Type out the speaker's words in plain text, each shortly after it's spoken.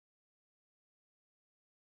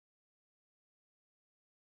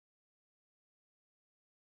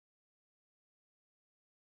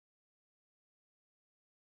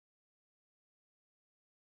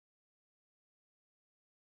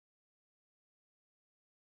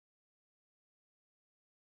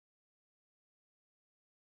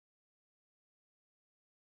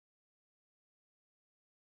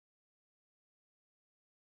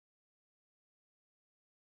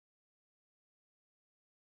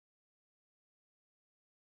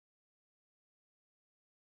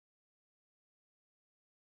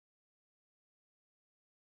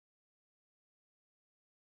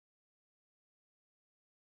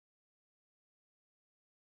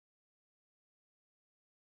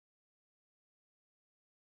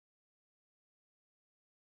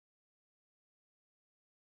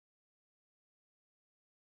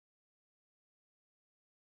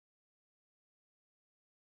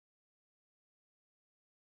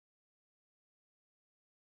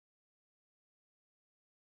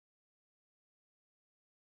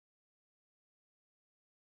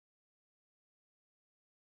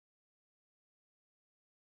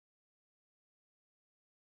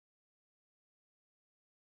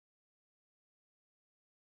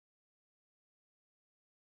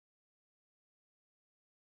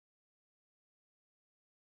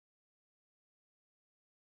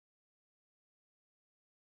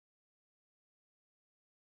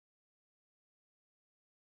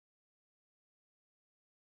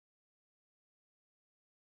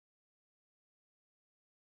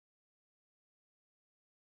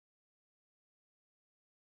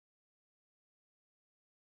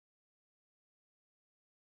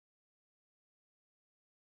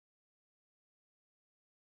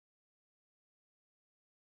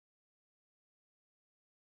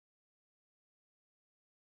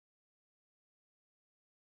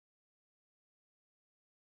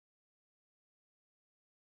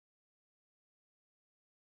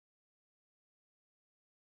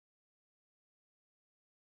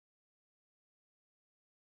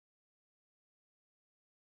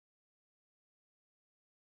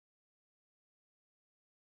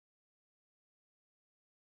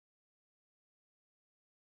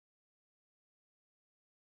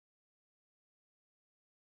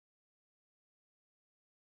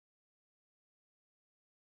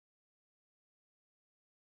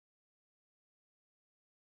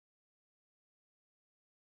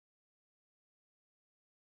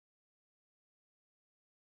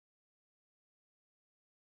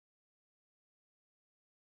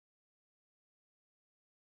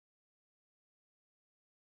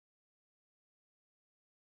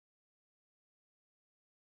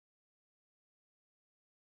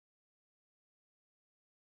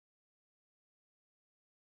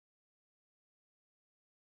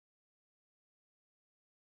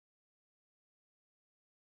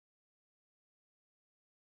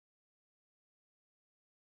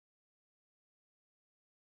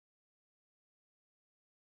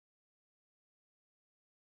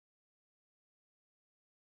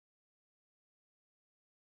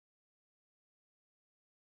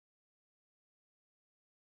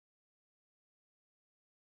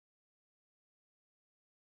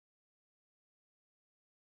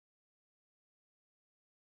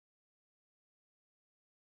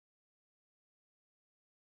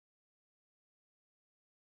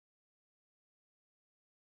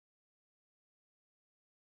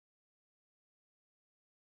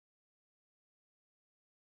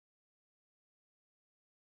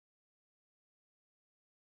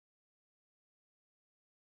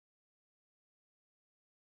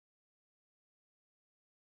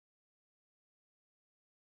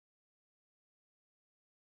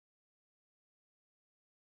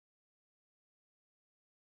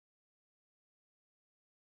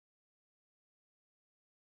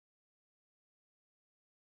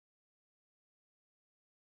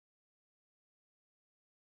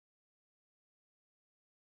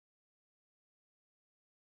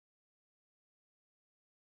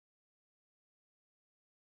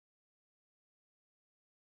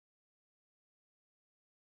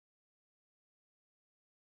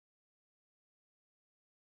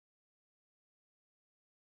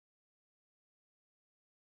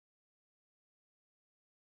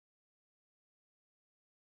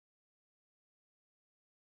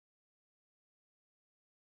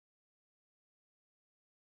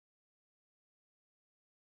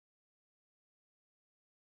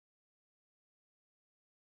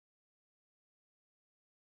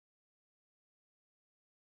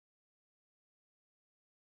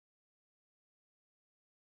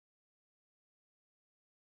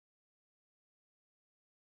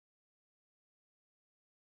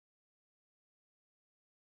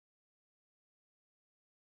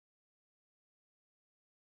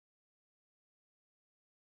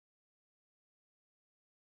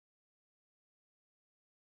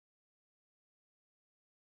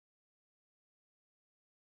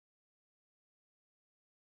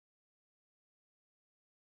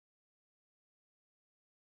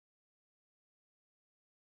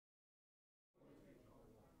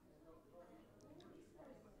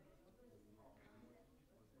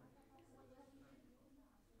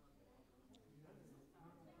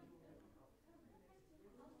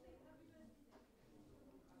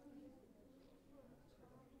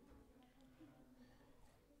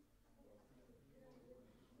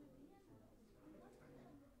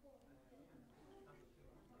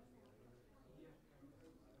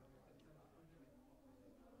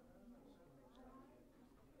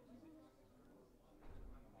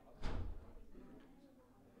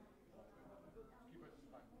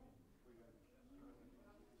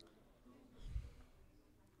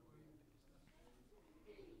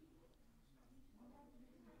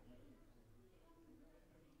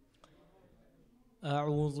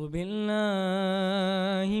أعوذ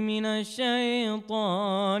بالله من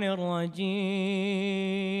الشيطان الرجيم.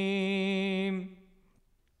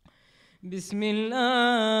 بسم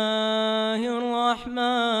الله الرحمن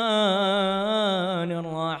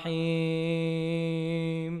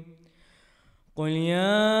الرحيم. قل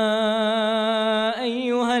يا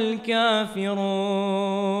أيها الكافرون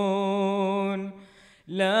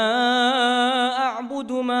لا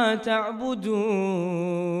أعبد ما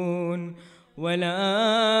تعبدون ولا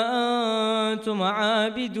أنتم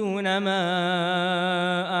عابدون ما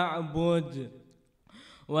أعبد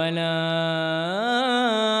ولا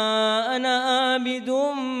أنا عابد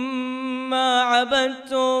ما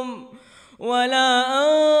عبدتم ولا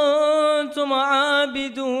أنتم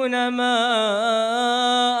عابدون ما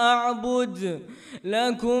أعبد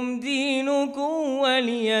لكم دينكم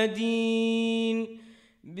ولي دين.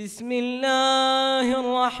 بسم الله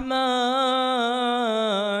الرحمن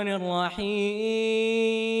الرحيم.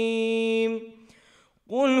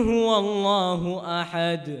 قل هو الله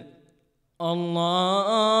أحد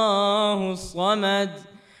الله الصمد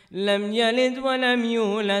لم يلد ولم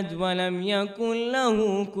يولد ولم يكن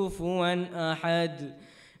له كفوا أحد.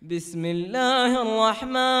 بسم الله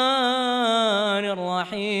الرحمن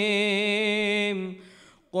الرحيم.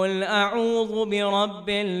 قل أعوذ برب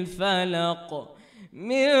الفلق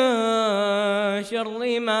من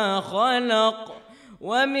شر ما خلق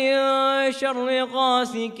ومن شر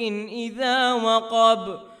غاسق إذا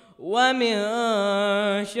وقب ومن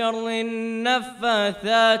شر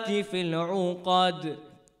النفاثات في العقد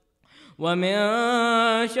ومن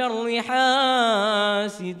شر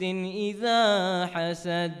حاسد إذا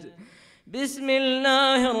حسد. بسم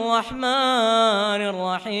الله الرحمن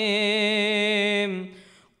الرحيم.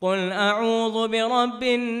 قل أعوذ برب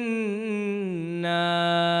الناس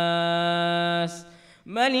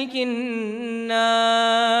ملك الناس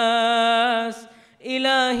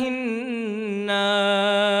إله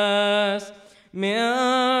الناس من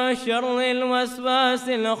شر الوسواس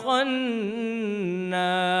الخناس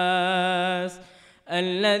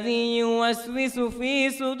الذي يوسوس في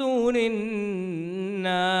صدور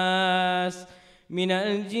الناس من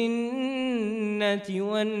الجنة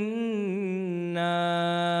والناس.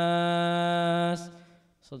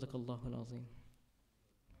 صدق الله العظيم.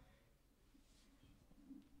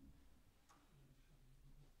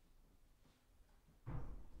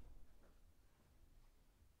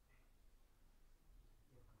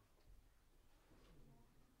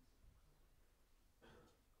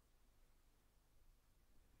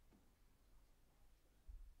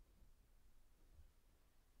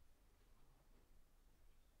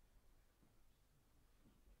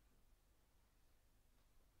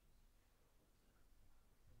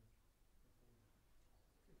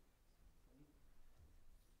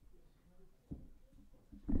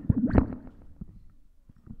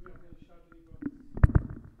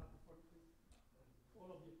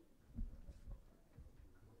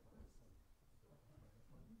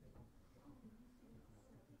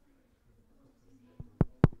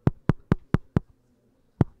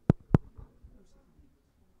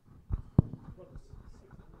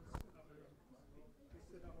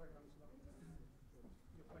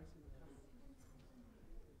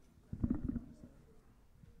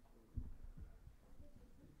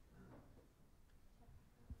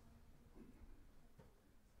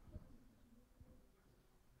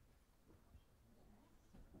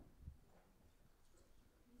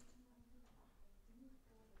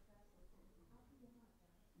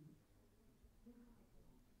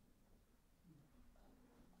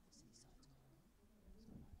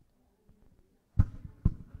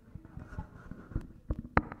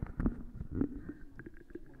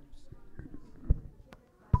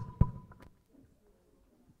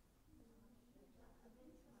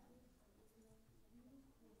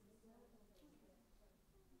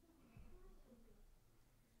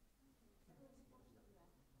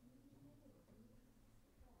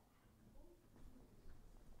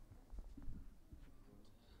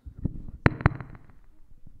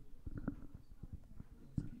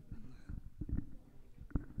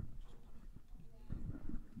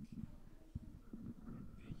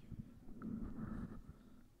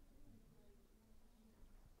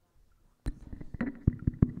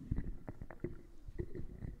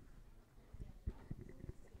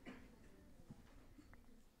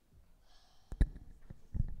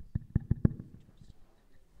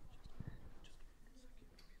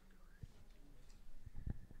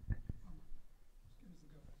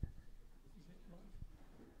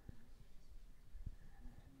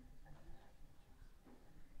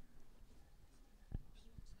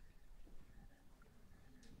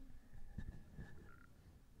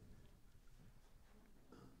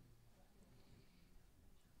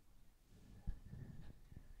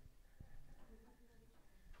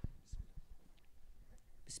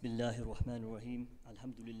 بسم الله الرحمن الرحيم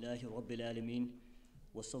الحمد لله رب العالمين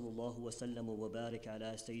وصلى الله وسلم وبارك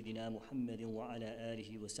على سيدنا محمد وعلى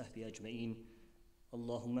آله وصحبه أجمعين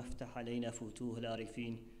اللهم افتح علينا فتوح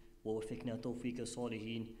العارفين ووفقنا توفيق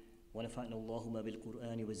الصالحين ونفعنا اللهم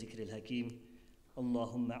بالقرآن وذكر الحكيم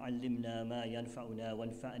اللهم علمنا ما ينفعنا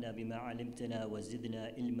وانفعنا بما علمتنا وزدنا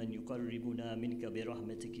علما يقربنا منك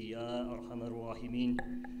برحمتك يا أرحم الراحمين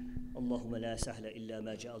اللهم لا سهل إلا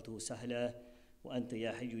ما جعلته سهلا وأنت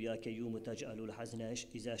يا حي يا قيوم تجعل الحزن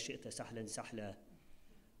إذا شئت سهلا سهلا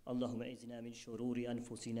اللهم اعذنا من شرور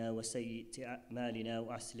أنفسنا وسيئات أعمالنا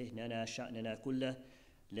وأصلح لنا شأننا كله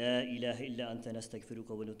لا إله إلا أنت نستغفرك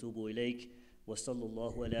ونتوب إليك وصلى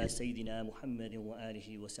الله على سيدنا محمد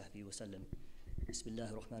وآله وصحبه وسلم. Bismillah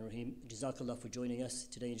ar-Rahman ar-Rahim. Jazakallah for joining us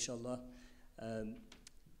today, inshallah.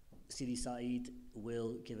 Sidi Saeed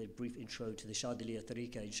will give a brief intro to the Shadhili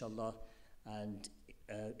Halaqa, inshallah, and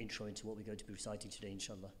intro into what we're going to be reciting today,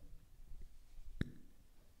 inshallah.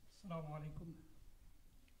 Assalamu alaikum.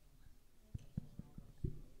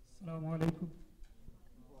 Assalamu alaikum.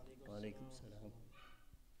 Wa alaikum salam.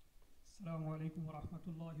 Assalamu alaikum wa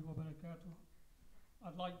rahmatullahi wa barakatuh.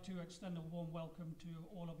 I'd like to extend a warm welcome to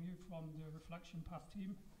all of you from the Reflection Path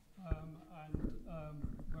team,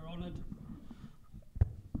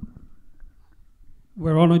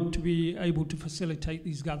 we're honored to be able to facilitate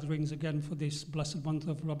these gatherings again for this blessed month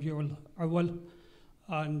of Rabi Al Awwal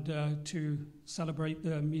and to celebrate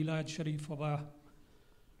the Milad Sharif of our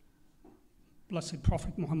blessed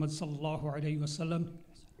Prophet Muhammad sallallahu alaihi wasallam.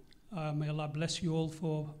 May Allah bless you all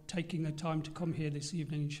for taking the time to come here this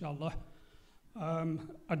evening, inshallah.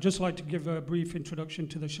 I'd just like to give a brief introduction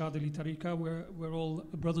to the Shadhili Tariqa. We're all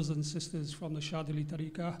brothers and sisters from the Shadhili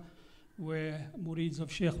Tariqa. We're murids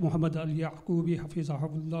of Shaykh Muhammad al-Yaqubi,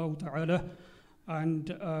 hafizahullah ta'ala. And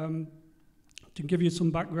to give you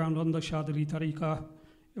some background on the Shadhili Tariqa,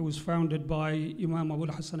 it was founded by Imam Abu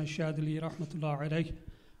al-Hasan al-Shadhili, rahmatullah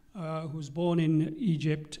alayh, who was born in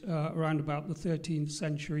Egypt around about the 13th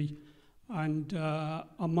century. And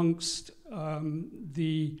amongst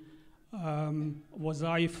the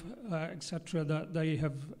wazaif, etc., that they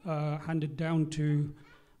have handed down to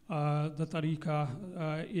the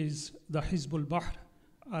tariqah is the Hizbul Bahr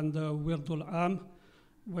and the Wirdul Am.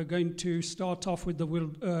 We're going to start off with the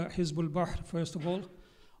Hizbul Bahr first of all,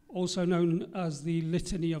 also known as the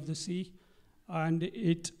Litany of the Sea, and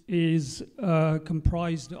it is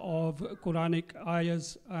comprised of Quranic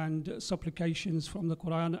ayahs and supplications from the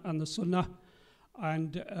Quran and the Sunnah,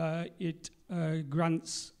 and it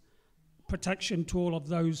grants protection to all of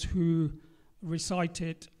those who recite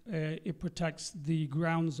it. It protects the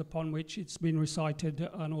grounds upon which it's been recited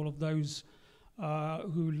and all of those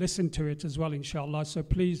who listen to it as well, inshallah. So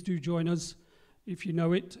please do join us if you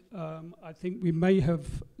know it. I think we may have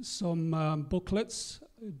some booklets.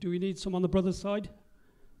 Do we need some on the brother's side?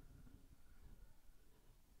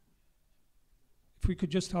 If we could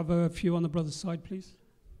just have a few on the brother's side, please.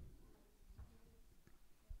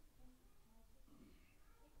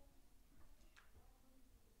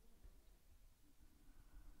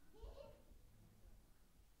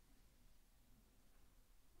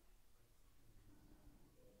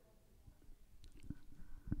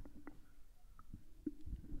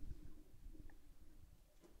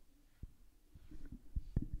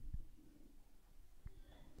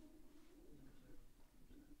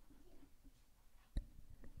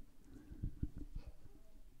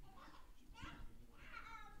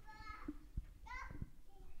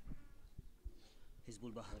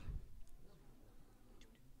 Hizbul Bahr.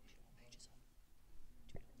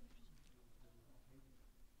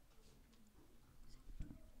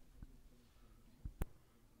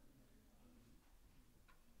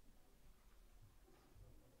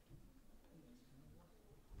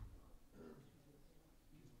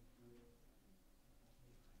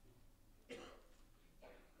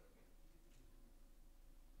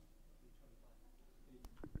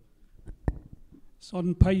 It's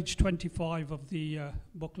on page 25 of the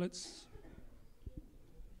booklets.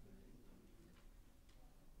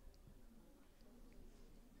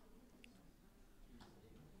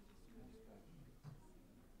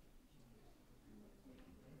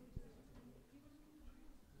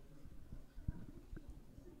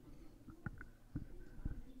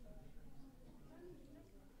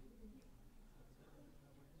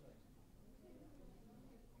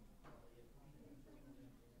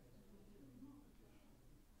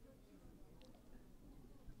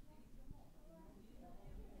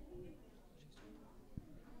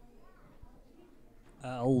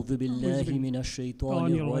 أعوذ بالله من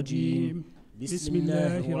الشيطان الرجيم بسم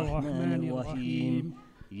الله الرحمن الرحيم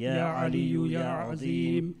يا علي يا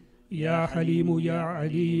عظيم يا حليم يا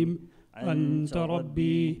عليم أنت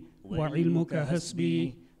ربي وعلمك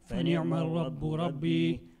حسبي فنعم الرب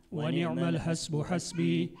ربي ونعم الحسب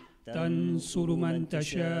حسبي تنصر من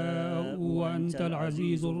تشاء وأنت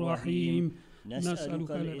العزيز الرحيم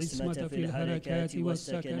نسألك العصمة في الحركات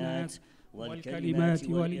والسكنات والكلمات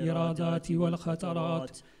والإرادات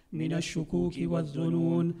والخطرات من الشكوك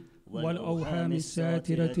والظنون والأوهام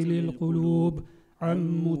الساترة للقلوب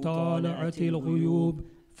عن مطالعة الغيوب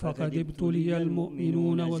فقد ابتلي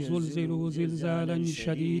المؤمنون وزلزلوا زلزالا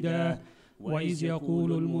شديدا وإذ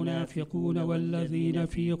يقول المنافقون والذين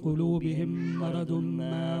في قلوبهم مرض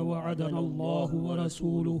ما وعدنا الله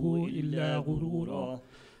ورسوله إلا غرورا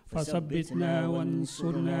فثبتنا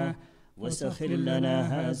وانصرنا وسخر لنا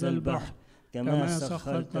هذا البحر كما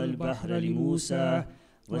سخرت البحر لموسى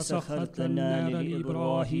وسخرت النار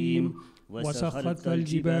لإبراهيم وسخرت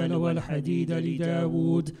الجبال والحديد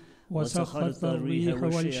لداود وسخرت الريح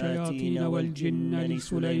والشياطين والجن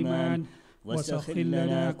لسليمان وسخر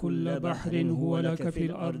لنا كل بحر هو لك في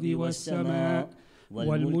الأرض والسماء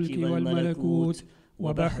والملك والملكوت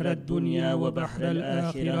وبحر الدنيا وبحر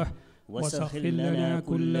الآخرة وسخر لنا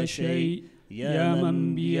كل شيء يا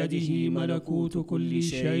من بيده ملكوت كل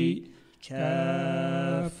شيء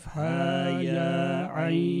كافها يا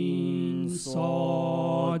عين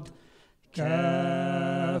صاد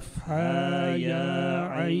كافها يا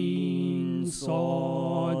عين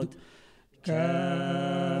صاد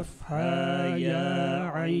كافها يا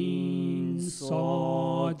عين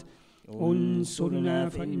صاد انصرنا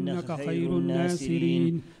فإنك خير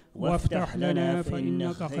الناصرين وافتح لنا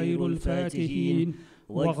فإنك خير الفاتحين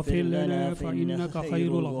واغفر لنا فإنك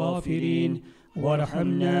خير الغافرين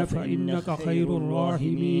وارحمنا فإنك خير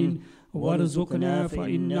الراحمين وارزقنا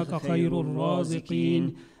فإنك خير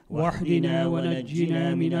الرازقين واهدنا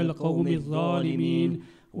ونجنا من القوم الظالمين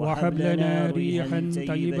وهب لنا ريحا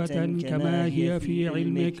طيبة كما هي في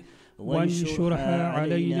علمك وانشرها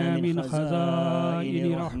علينا من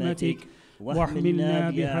خزائن رحمتك واحملنا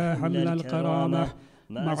بها حمل الكرامة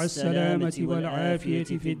مع السلامة والعافية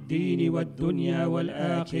في الدين والدنيا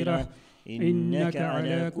والآخرة إنك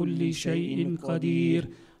على كل شيء قدير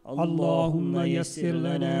اللهم يسر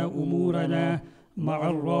لنا أمورنا مع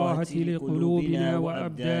الراحة لقلوبنا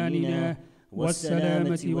وأبداننا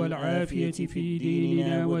والسلامة والعافية في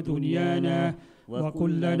ديننا ودنيانا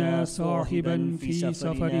وكلنا صاحبا في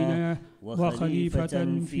سفرنا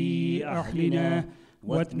وخليفة في أهلنا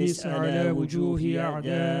واتمس على وجوه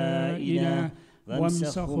أعدائنا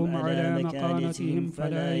وامسخهم على مقامتهم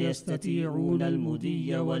فلا يستطيعون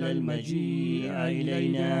المضي ولا المجيء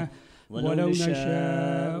إلينا ولو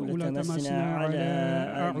نشاء لتمسنا على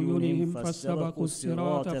أعينهم فاستبقوا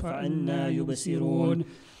الصراط فأنى يبصرون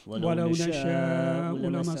ولو نشاء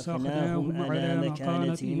لمسخناهم على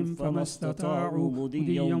مكانتهم فما استطاعوا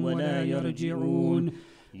مضيا ولا يرجعون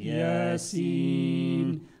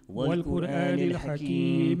ياسين والقرآن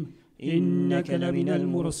الحكيم إنك لمن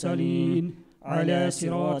المرسلين على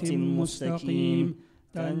صراط مستقيم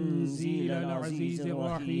تنزيل العزيز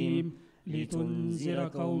الرحيم لتنذر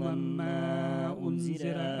قوما ما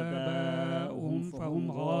أنذر آباؤهم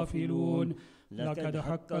فهم غافلون لقد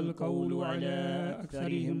حق القول على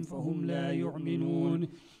أكثرهم فهم لا يؤمنون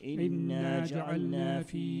إنا جعلنا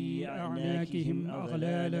في أعناقهم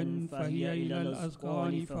أغلالا فهي إلى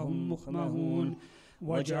الأذقان فهم مقمحون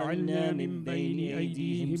وجعلنا من بين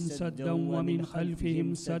أيديهم سدا ومن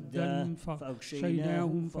خلفهم سدا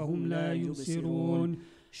فأغشيناهم فهم لا يبصرون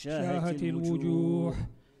شاهت الوجوه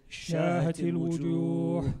شاهت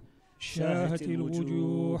الوجوه شاهت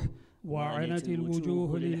الوجوه وعنت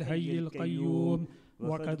الوجوه للحي القيوم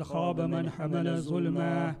وقد خاب من حمل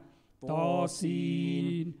ظلما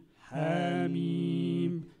طاسين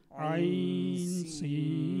حاميم عين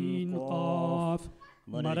سين قاف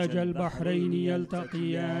مرج البحرين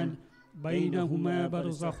يلتقيان بينهما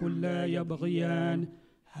برزخ لا يبغيان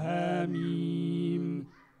حاميم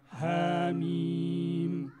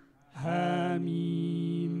حاميم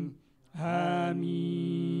حاميم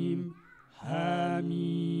حاميم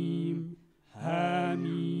حاميم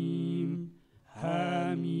حاميم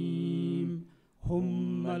حاميم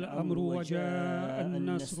هم الأمر وجاء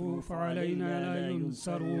النصر فعلينا لا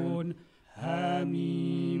ينصرون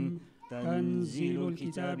حاميم تنزيل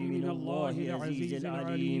الكتاب من الله العزيز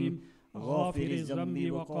العليم غافر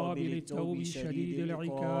الذنب وقابل التوب شديد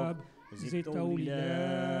العقاب ذي الطول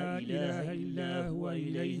لا إله إلا هو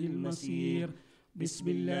إليه المصير بسم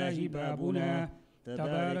الله بابنا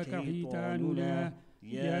تبارك حيتاننا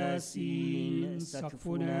ياسين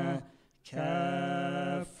سقفنا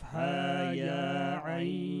كافها يا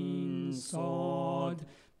عين صاد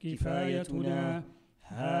كفايتنا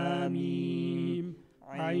حاميم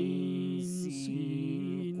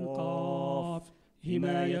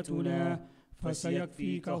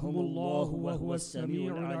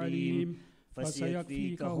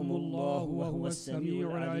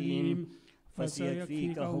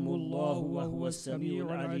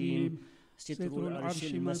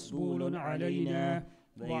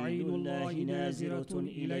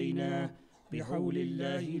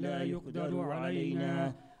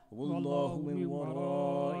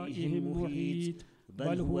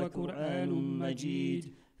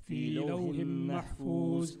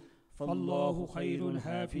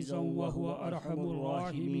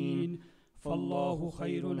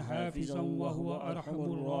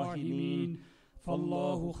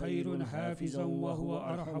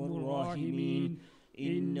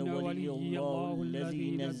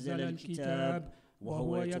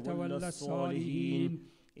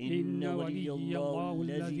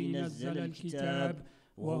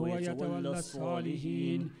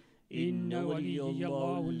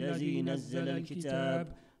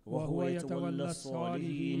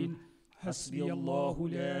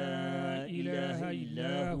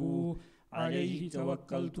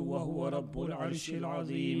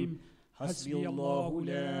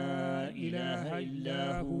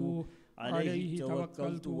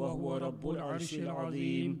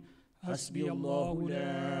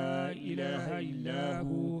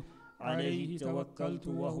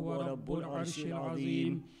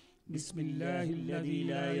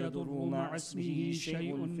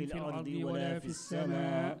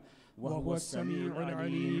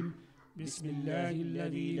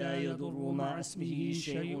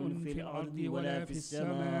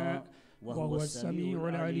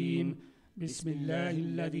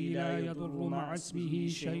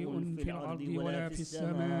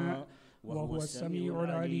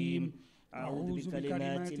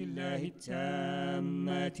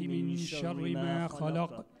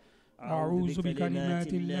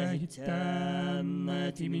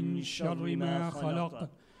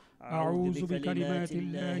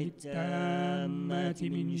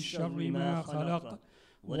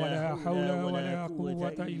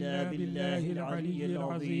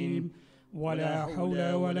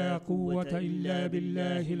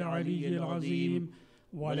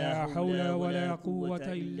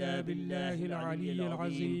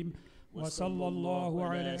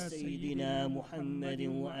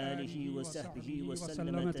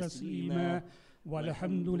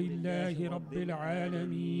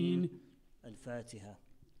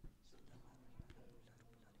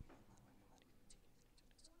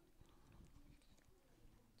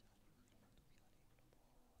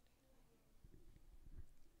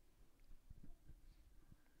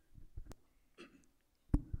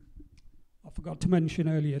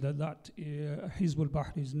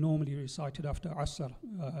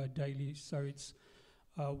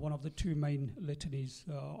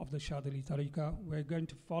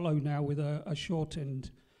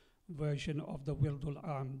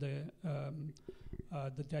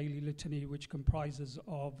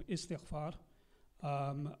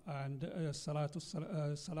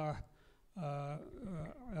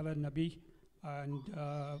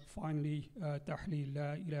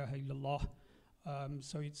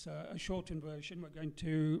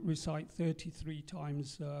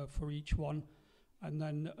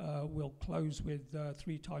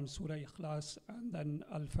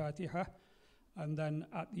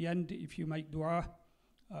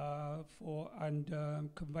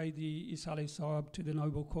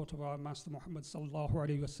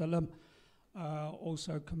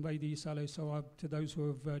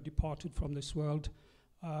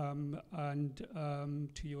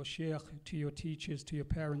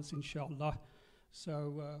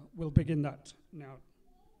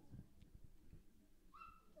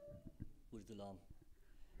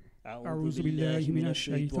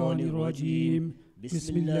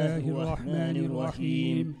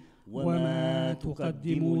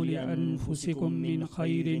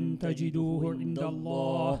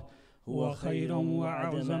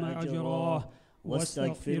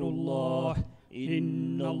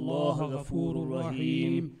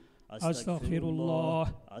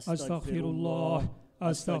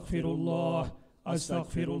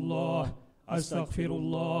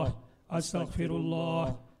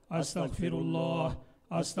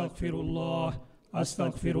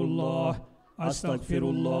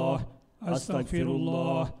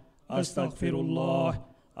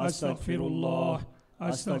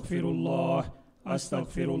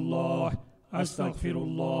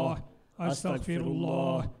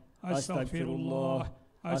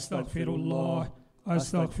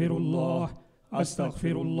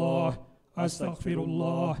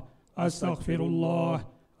Astaghfirullah,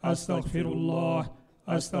 Astaghfirullah,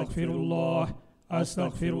 Astaghfirullah,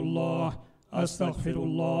 Astaghfirullah,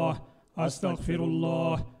 Astaghfirullah,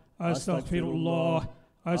 Astaghfirullah, Astaghfirullah,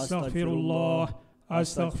 Astaghfirullah,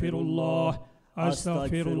 Astaghfirullah,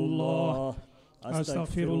 Astaghfirullah,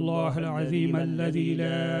 Astaghfirullah al-Azim alladhi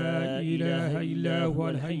la ilaha illa huwa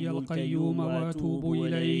al-hayy al-qayyum wa atubu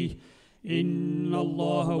ilayh. Inna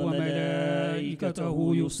Allah wa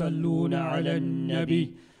malaikatahu yusalluna ala an-nabi.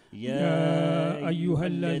 يا أيها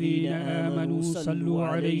الذين آمنوا صلوا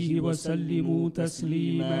عليه وسلموا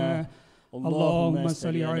تسليما. اللهم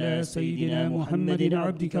صل على سيدنا محمد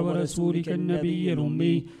عبدك ورسولك النبي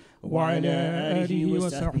الأمي وعلى آله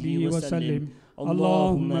وصحبه وسلم.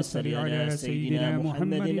 اللهم صل على سيدنا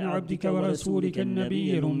محمد عبدك ورسولك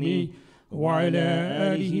النبي الأمي وعلى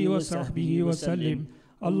آله وصحبه وسلم.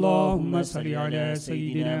 اللهم صل على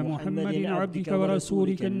سيدنا محمد عبدك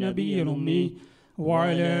ورسولك النبي الأمي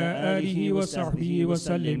وعلى آله وصحبه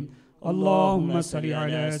وسلم. اللهم صل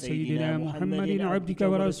على سيدنا محمد عبدك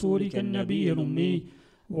ورسولك النبي الأمي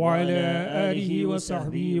وعلى آله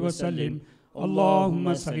وصحبه وسلم.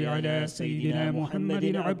 اللهم صل على سيدنا محمد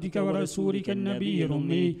عبدك ورسولك النبي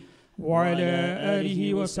الأمي وعلى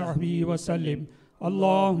آله وصحبه وسلم.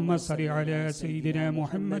 اللهم صل على سيدنا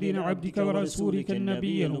محمد عبدك ورسولك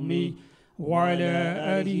النبي الأمي وعلى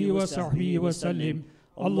آله وصحبه وسلم.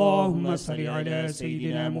 اللهم صل على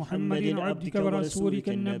سيدنا محمد عبدك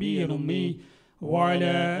ورسولك النبي الأمي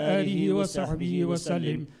وعلى آله وصحبه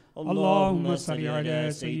وسلم. اللهم صل على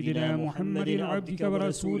سيدنا محمد عبدك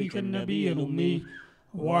ورسولك النبي الأمي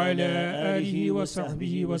وعلى آله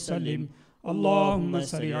وصحبه وسلم. اللهم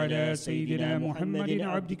صل على سيدنا محمد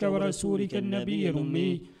عبدك ورسولك النبي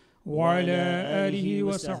الأمي وعلى آله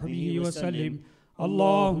وصحبه وسلم.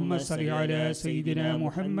 اللهم صل على سيدنا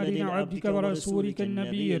محمد عبدك ورسولك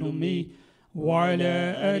النبي الأمي وعلى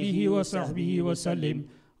آله وصحبه وسلم.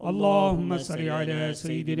 اللهم صل على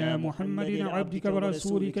سيدنا محمد عبدك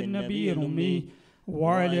ورسولك النبي الأمي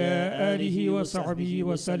وعلى آله وصحبه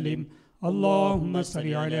وسلم. اللهم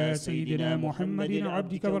صل على سيدنا محمد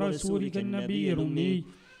عبدك ورسولك النبي الأمي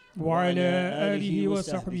وعلى آله وصحبه وسلم. اللهم صل على سيدنا محمد عبدك ورسولك النبي الأمي وعلى آله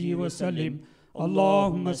وصحبه وسلم.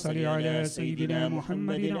 اللهم صل على سيدنا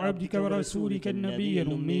محمد عبدك ورسولك النبي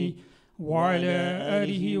الأمي وعلى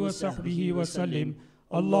آله وصحبه وسلم.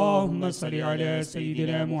 اللهم صل على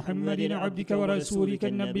سيدنا محمد عبدك ورسولك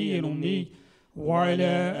النبي الأمي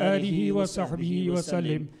وعلى آله وصحبه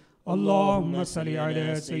وسلم. اللهم صل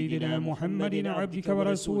على سيدنا محمد عبدك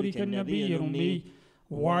ورسولك النبي الأمي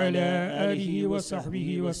وعلى آله وصحبه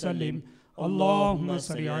وسلم. اللهم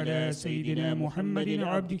صل على سيدنا محمد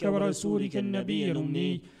عبدك ورسولك النبي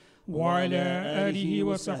الأمي وعلى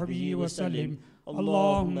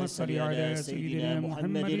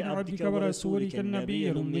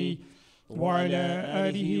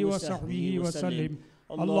آله وصحبه وسلم.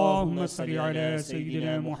 اللهم صل على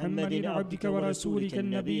سيدنا محمد عبدك ورسولك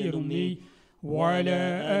النبي الأمي وعلى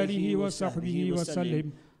آله وصحبه وسلم.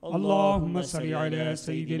 اللهم صل على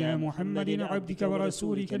سيدنا محمد عبدك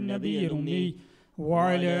ورسولك النبي الأمي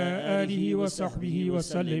وعلى آله وصحبه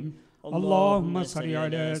وسلم. اللهم صل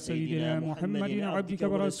على سيدنا محمد عبدك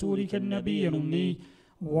ورسولك النبي الأمي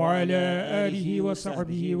وعلى آله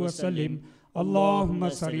وصحبه وسلم. اللهم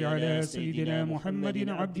صل على سيدنا محمد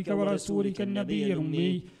عبدك ورسولك النبي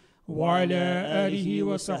الأمي وعلى آله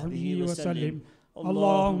وصحبه وسلم.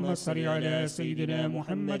 اللهم صل على سيدنا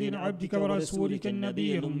محمد عبدك ورسولك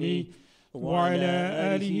النبي الأمي وعلى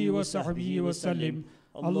آله وصحبه وسلم.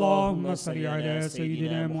 اللهم صل على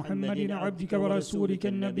سيدنا محمد عبدك ورسولك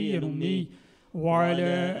النبي الأمي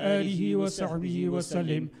وعلى آله وصحبه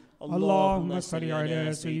وسلم. اللهم صل على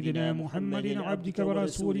سيدنا محمد عبدك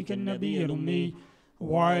ورسولك النبي الأمي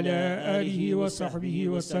وعلى آله وصحبه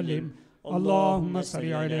وسلم. اللهم صل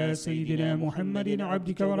على سيدنا محمد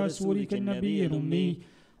عبدك ورسولك النبي الأمي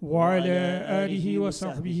وعلى آله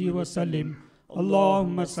وصحبه وسلم.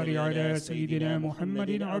 اللهم صل على سيدنا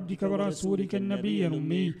محمد عبدك ورسولك النبي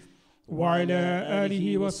الأمي وعلى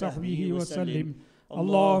آله وصحبه وسلم.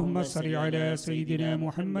 اللهم صل على سيدنا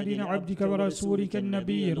محمد عبدك ورسولك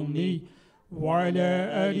النبي الأمي وعلى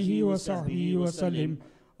آله وصحبه وسلم.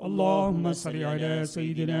 اللهم صل على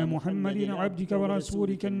سيدنا محمد عبدك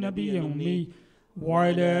ورسولك النبي الأمي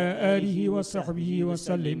وعلى آله وصحبه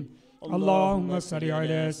وسلم. اللهم صل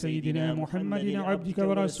على سيدنا محمد عبدك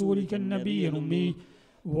ورسولك النبي الأمي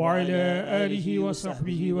وعلى آله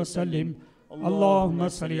وصحبه وسلم. اللهم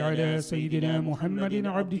صل على سيدنا محمد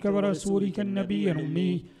عبدك ورسولك النبي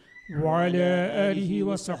الأمي وعلى آله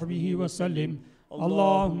وصحبه وسلم.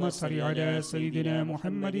 اللهم صل على سيدنا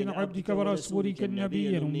محمد عبدك ورسولك النبي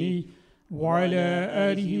الأمي وعلى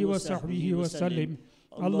آله وصحبه وسلم.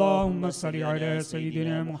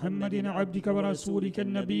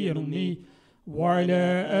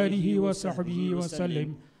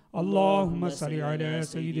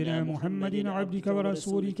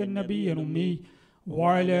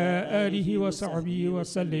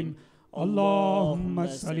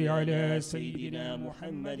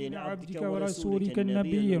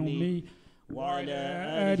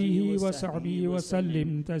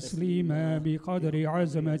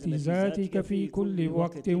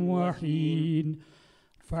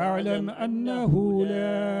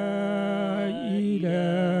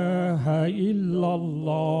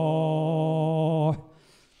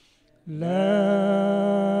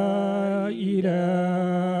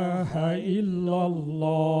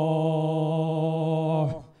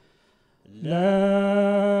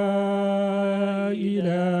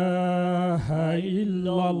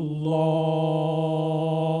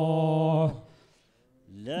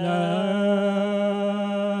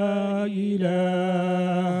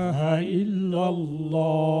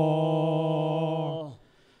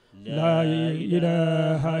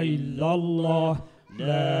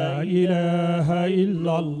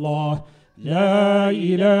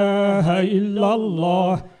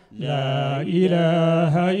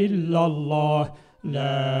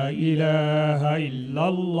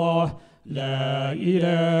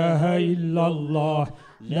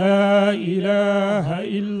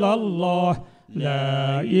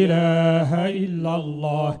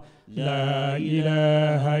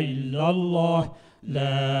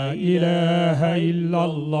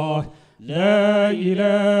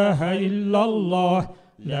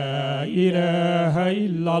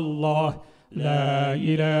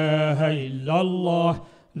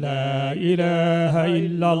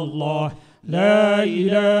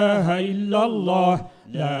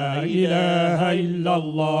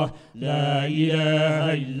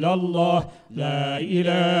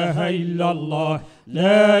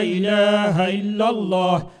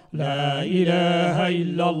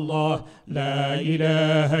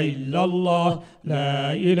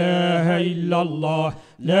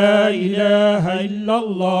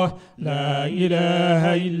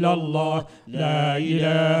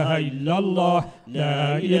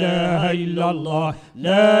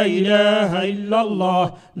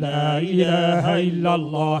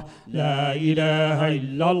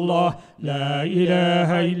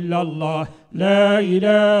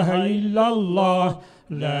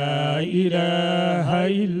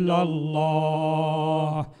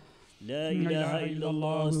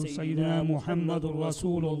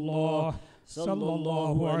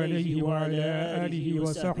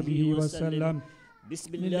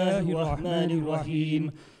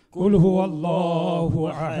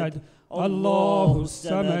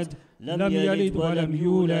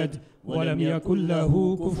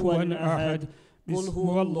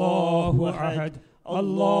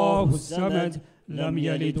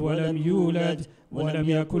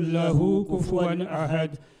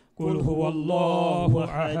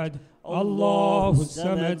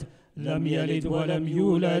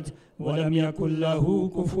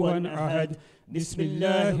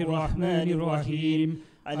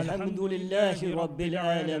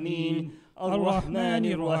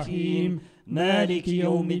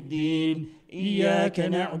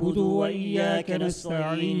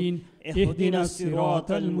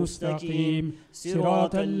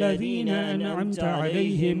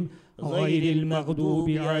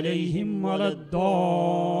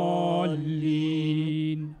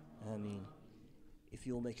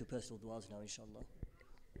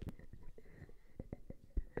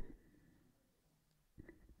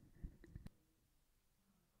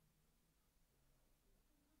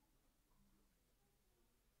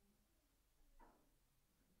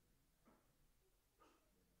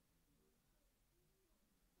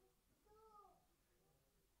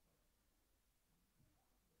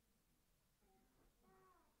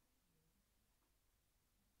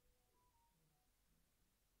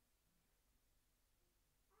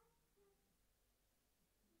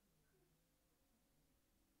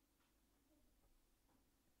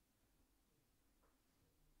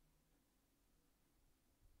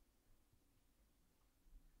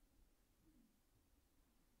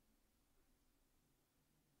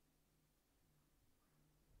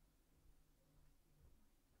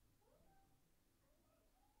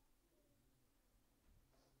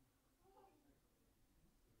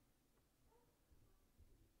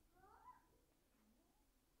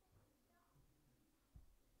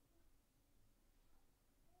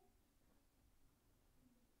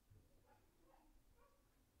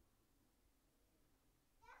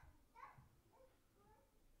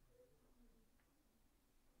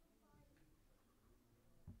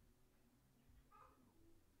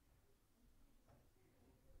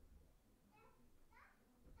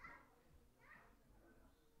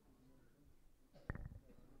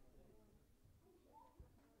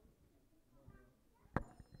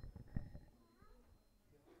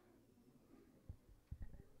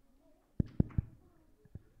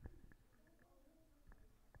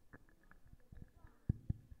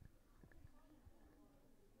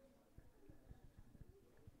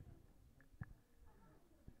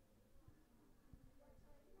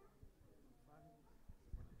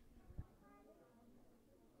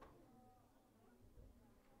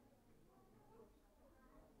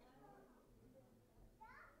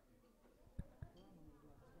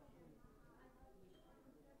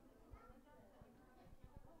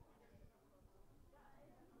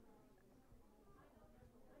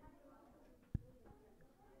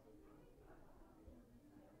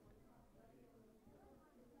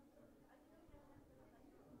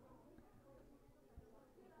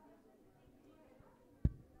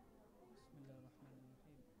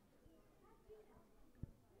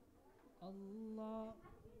 الله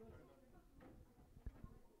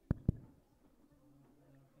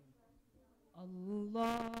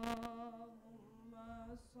اللهم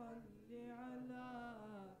صل على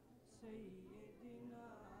سيدنا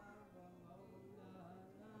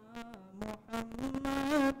ومولانا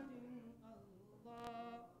محمد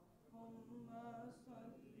اللهم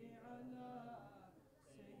صل على سيدنا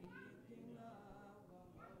ومولانا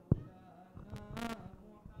محمد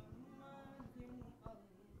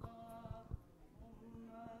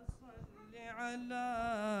اللهم صل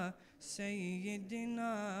على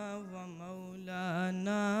سيدنا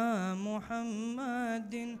ومولانا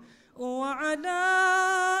محمد وعلى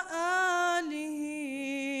آله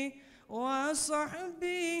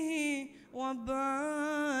وصحبه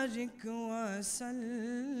وبارك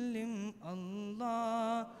وسلم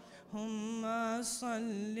اللهم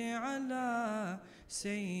صل على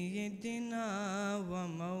سيدنا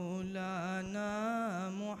ومولانا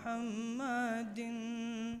محمد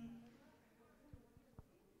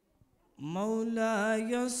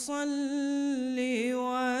مولاي صل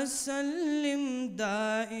وسلم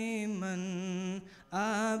دائما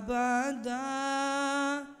أبدا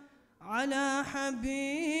على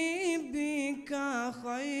حبيبك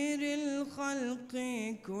خير الخلق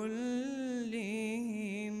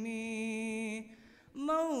كلهم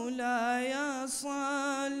مولاي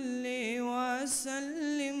صل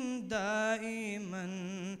وسلم دائما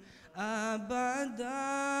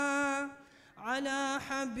أبدا على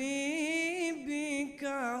حبيبك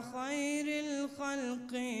خير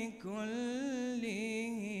الخلق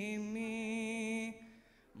كلهم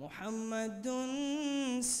محمد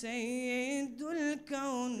سيد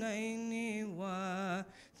الكونين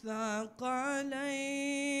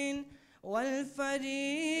والثقلين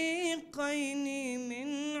والفريقين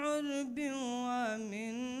من عرب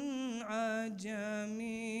ومن عجم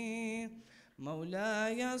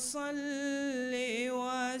مولاي صل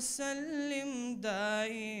وسلم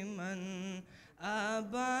دائما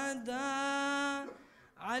أبدا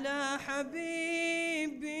على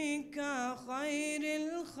حبيبك خير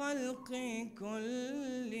الخلق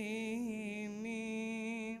كلهم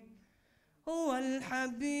هو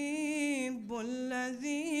الحبيب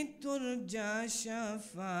الذي ترجى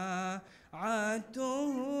شفاعته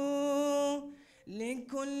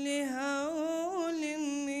لكل هول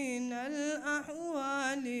من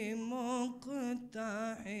الأحوال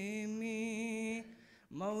مقتحم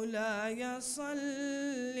مولاي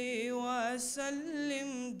صل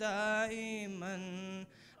وسلم دائما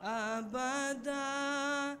أبدا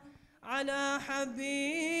على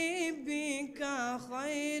حبيبك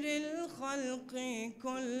خير الخلق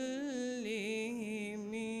كلهم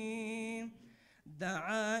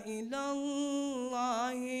دعا إلى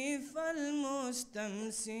الله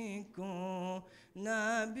فالمستمسكون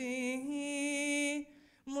به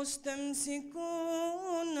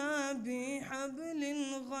مستمسكون بحبل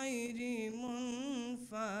غير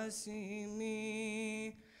منفسم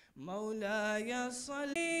مولاي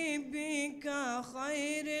صل بك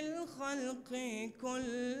خير الخلق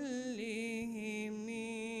كلهم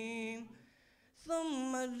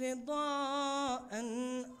ثم الرضا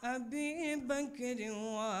عن أبي بكر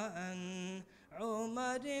وعن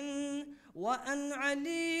عمر وعن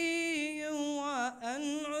علي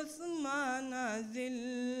وعن عثمان ذي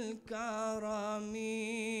الكرم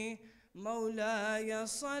مولاي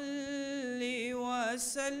صل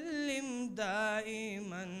وسلم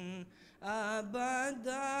دائما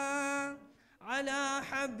أبدا على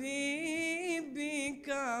حبيبك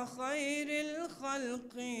خير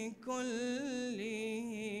الخلق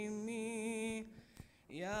كلهم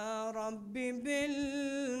يا رب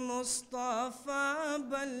بالمصطفى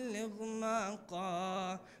بلغ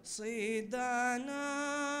مقاصدنا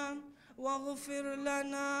واغفر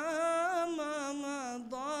لنا ما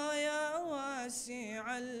مضى يا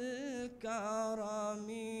واسع الكرم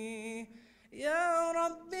يا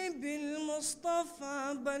رب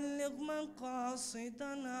بالمصطفى بلغ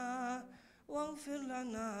مقاصدنا واغفر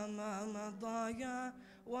لنا ما مضى يا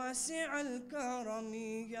واسع الكرم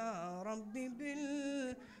يا رب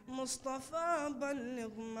بالمصطفى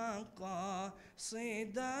بلغ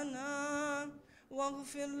مقاصدنا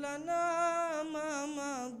واغفر لنا ما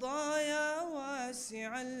مضى يا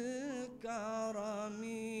واسع الكرم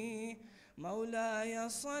مولاي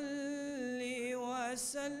صل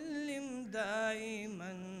وسلم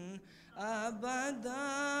دائما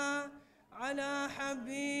أبدا على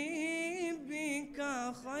حبيبك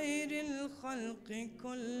خير الخلق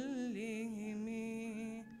كلهم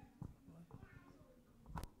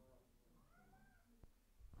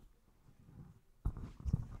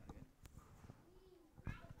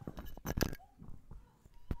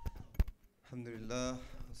الحمد لله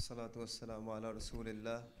Salatu wassalamu ala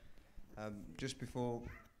Rasulillah. Just before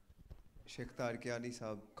Shaykh Tahir Kiani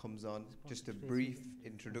Sahab comes on, just a brief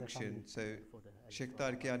introduction. So Shaykh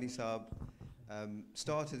Tahir Kiani Sahab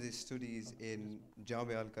started his studies in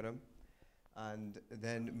Jamia Al-Karam and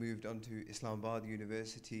then moved on to Islamabad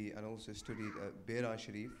University and also studied at Bera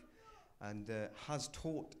Sharif and has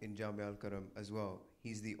taught in Jamia Al-Karam as well.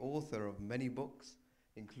 He's the author of many books,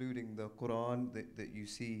 including the Quran that you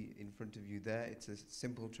see in front of you there. It's a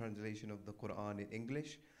simple translation of the Quran in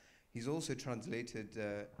English. He's also translated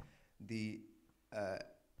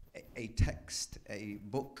a text, a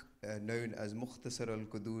book known as Mukhtasar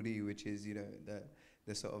al-Quduri, which is, you know,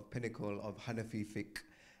 the sort of pinnacle of Hanafi fiqh.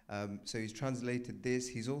 So he's translated this.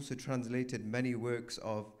 He's also translated many works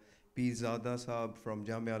of Pir Zada Sahab from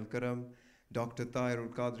Jamia Al-Karam, Dr. Tahir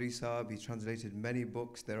al-Qadri Sahab. He's translated many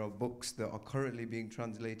books. There are books that are currently being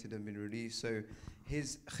translated and been released. So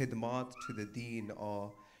his khidmat to the deen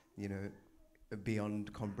are, you know,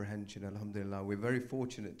 beyond comprehension, alhamdulillah. We're very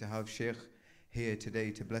fortunate to have Shaykh here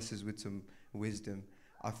today to bless us with some wisdom.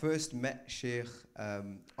 I first met Shaykh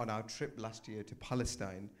on our trip last year to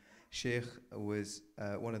Palestine. Shaykh was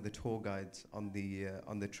one of the tour guides on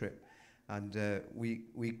the trip, and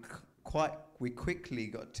we quickly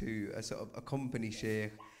got to sort of accompany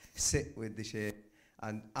Shaykh, sit with the Shaykh,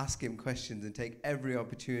 and ask him questions and take every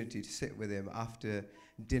opportunity to sit with him after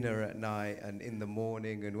dinner at night and in the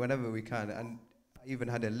morning and whenever we can. And I even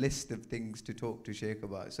had a list of things to talk to Shaykh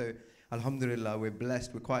about. So alhamdulillah, we're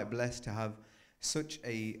blessed. We're quite blessed to have such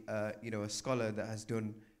a a scholar that has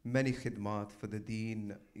done many khidmat for the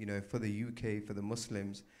deen, you know, for the UK, for the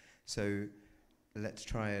Muslims. So let's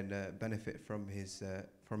try and benefit from his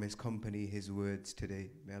company, his words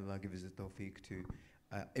today. May Allah give us the tawfiq to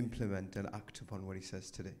implement and act upon what he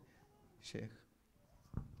says today. Shaykh.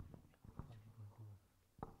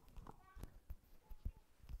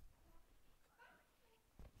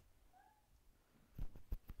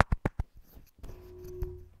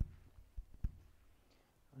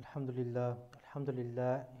 Alhamdulillah,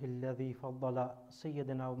 alhamdulillah, الذي فضل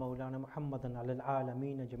سيدنا ومولانا محمدا على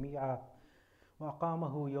العالمين جميعا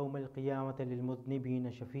وأقامه يوم القيامة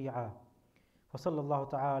للمذنبين شفيعا وصلى الله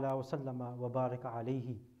تعالى وسلم وبارك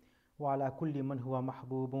عليه وعلى كل من هو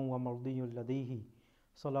محبوب ومرضي لديه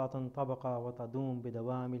صلاة طبقة وتدوم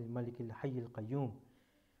بدوام الملك الحي القيوم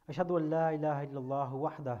أشهد أن لا إله إلا الله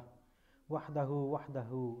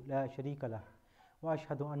وحده لا شريك له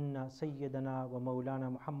وأشهد أن سيدنا ومولانا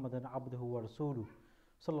محمدا عبده ورسوله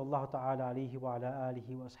صلى الله تعالى عليه وعلى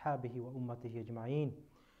آله وأصحابه وأمته أجمعين.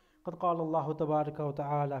 قد قال الله تبارك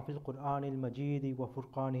وتعالى في القرآن المجيد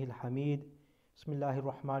وفرقانه الحميد بسم الله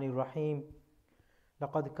الرحمن الرحيم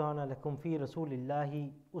لقد كان لكم في رسول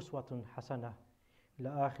الله أسوة حسنة إلى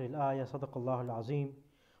آخر الآية. صدق الله العظيم.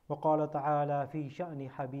 وقال تعالى في شأن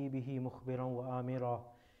حبيبه مخبرا وآمرا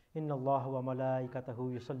إن الله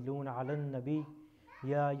وملائكته يصلون على النبي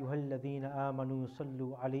يا أيها الذين آمنوا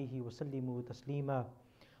صلوا عليه وسلموا تسليما.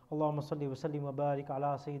 اللهم صل وسلم وبارك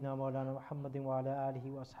على سيدنا مولانا محمد وعلى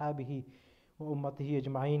آله وأصحابه وأمته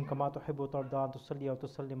أجمعين كما تحب وترضى أن تصلي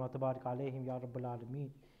وتسلم وتبارك عليهم يا رب العالمين.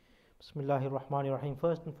 Bismillahir Rahmanir Rahim.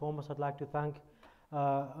 First and foremost, I'd like to thank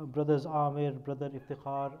brothers Amir, brother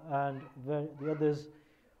Iftikhar, and the others,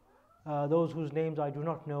 those whose names I do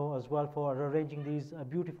not know as well, for arranging these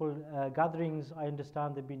beautiful gatherings. I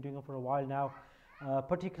understand they've been doing it for a while now,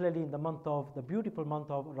 particularly in the beautiful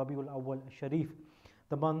month of Rabi Al Awwal Sharif,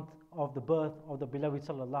 the month of the birth of the beloved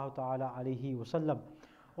sallallahu ta'ala alayhi wasallam.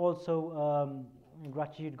 Also,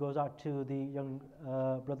 gratitude goes out to the young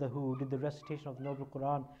brother who did the recitation of the Noble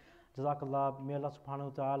Quran. Jazakallah. May Allah subhanahu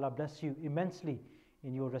wa ta'ala bless you immensely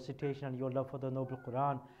in your recitation and your love for the Noble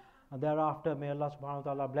Quran. And thereafter, may Allah subhanahu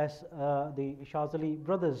wa ta'ala bless the Shazali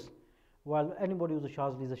brothers. Well, anybody who's a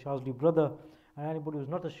Shazali is a Shazali brother, and anybody who's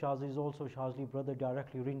not a Shazali is also a Shazali brother,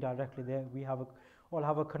 directly or indirectly. There we all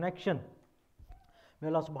have a connection. May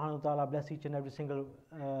Allah subhanahu wa ta'ala bless each and every single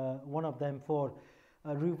one of them for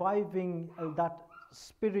reviving that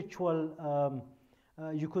spiritual,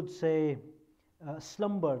 you could say,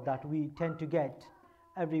 slumber that we tend to get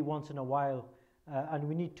every once in a while, and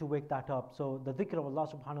we need to wake that up. So the dhikr of Allah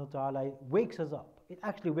subhanahu wa ta'ala wakes us up. It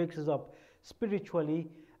actually wakes us up spiritually,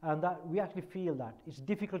 and that we actually feel that. It's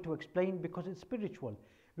difficult to explain because it's spiritual.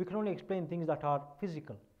 We can only explain things that are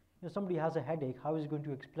physical. You know, somebody has a headache, how is he going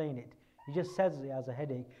to explain it? He just says he has a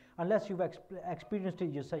headache. Unless you've experienced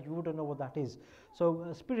it yourself, you wouldn't know what that is. So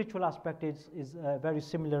spiritual aspect is very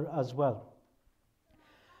similar as well.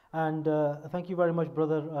 And thank you very much,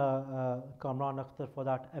 brother Kamran Akhtar, for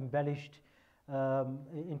that embellished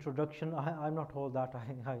introduction. I'm not all that,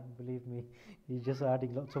 I believe me. He's just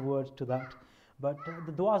adding lots of words to that. But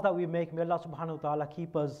the du'as that we make, may Allah subhanahu wa ta'ala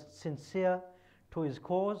keep us sincere to His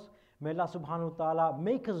cause. May Allah subhanahu wa ta'ala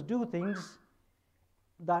make us do things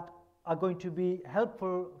that are going to be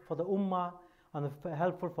helpful for the ummah and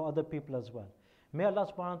helpful for other people as well. May Allah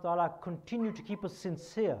subhanahu wa ta'ala continue to keep us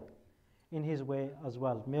sincere in His way as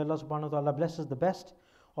well. May Allah subhanahu wa ta'ala bless us the best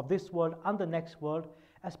of this world and the next world,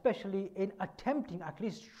 especially in attempting, at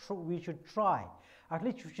least we should try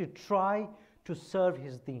to serve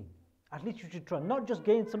His deen. At least you should try, not just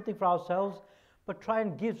gain something for ourselves, but try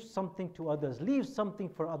and give something to others, leave something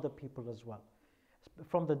for other people as well,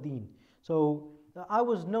 from the deen. So I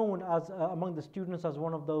was known as among the students as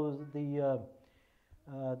one of those the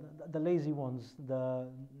lazy ones, the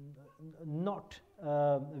not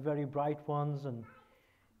very bright ones, and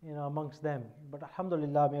amongst them. But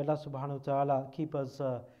alhamdulillah, may Allah subhanahu wa ta'ala keep us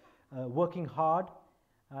working hard,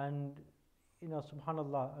 and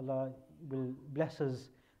subhanallah, Allah will bless us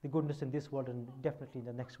the goodness in this world and definitely in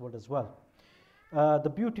the next world as well.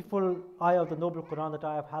 The beautiful ayah of the Noble Quran that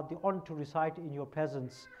I have had the honor to recite in your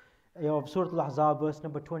presence, of Surah Al-Ahzab, verse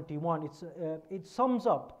number 21, it sums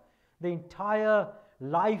up the entire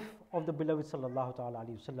life of the beloved sallallahu ta'ala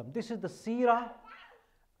alayhi wasallam. This is the seerah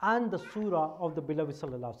and the surah of the beloved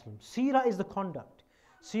sallallahu alayhi wasallam. Seerah is the conduct,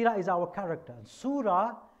 seerah is our character, and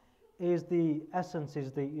surah is the essence,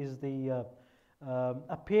 is the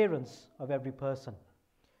appearance of every person.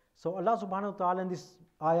 So Allah subhanahu wa ta'ala in this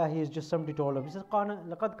ayah, He has just summed it all up. He says,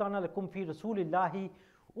 لَقَدْ كَانَ لَكُمْ فِي رَسُولِ اللَّهِ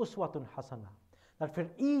أُسْوَةٌ حَسَنَةٌ. That for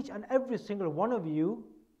each and every single one of you,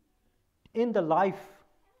 in the life,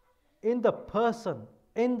 in the person,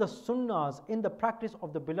 in the sunnahs, in the practice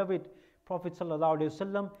of the beloved Prophet sallallahu alaihi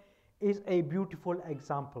wasallam, is a beautiful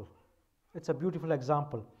example. It's a beautiful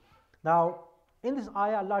example. Now, in this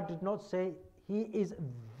ayah, Allah did not say He is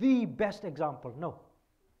the best example. No.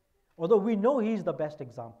 Although we know He is the best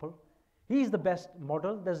example, He is the best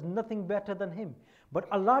model, there's nothing better than Him. But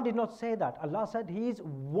Allah did not say that. Allah said He is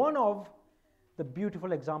one of the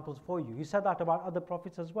beautiful examples for you. He said that about other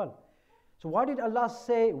prophets as well. So why did Allah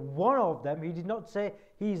say one of them? He did not say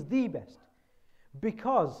He is the best.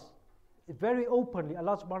 Because very openly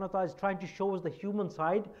Allah subhanahu wa ta'ala is trying to show us the human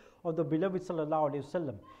side of the beloved sallallahu alayhi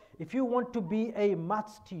wasallam. If you want to be a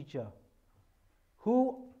maths teacher,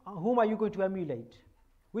 whom are you going to emulate?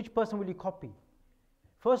 Which person will you copy?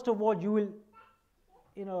 First of all, you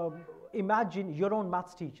will imagine your own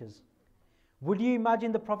maths teachers. Would you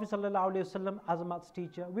imagine the Prophet ﷺ as a maths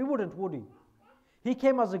teacher? We wouldn't, would we? He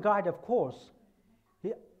came as a guide, of course.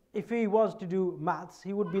 If he was to do maths,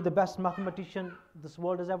 he would be the best mathematician this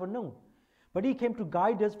world has ever known. But he came to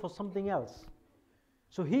guide us for something else.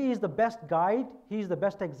 So he is the best guide, he is the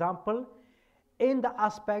best example in the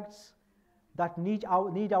aspects that need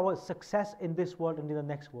our success in this world and in the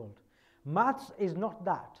next world. Maths is not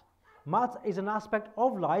that. Maths is an aspect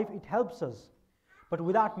of life, it helps us. But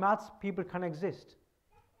without maths, people can't exist.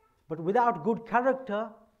 But without good character,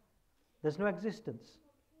 there's no existence.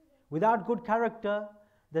 Without good character,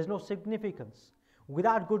 there's no significance.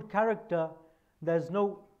 Without good character, there's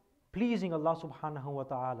no pleasing Allah subhanahu wa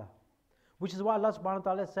ta'ala. Which is why Allah subhanahu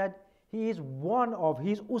wa ta'ala said, He is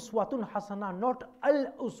uswatun hasana, not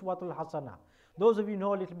al-uswatul hasana. Those of you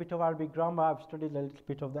know a little bit of Arabic grammar, I've studied a little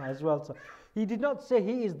bit of that as well. So He did not say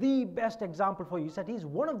He is the best example for you. He said He is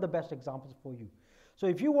one of the best examples for you. So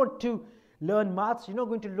if you want to learn maths, you're not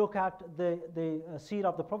going to look at the seerah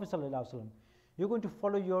of the Prophet ﷺ. You're going to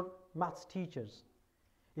follow your maths teachers.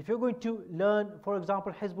 If you're going to learn, for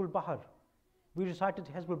example, Hizbul Bahar, we recited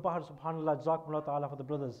Hizbul Bahar, subhanAllah, jazakumullah ta'ala for the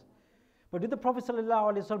brothers. But did the Prophet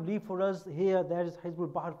ﷺ leave for us, here, there is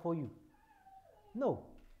Hizbul Bahar for you? No.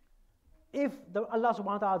 If Allah subhanahu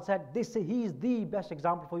wa ta'ala said, He is the best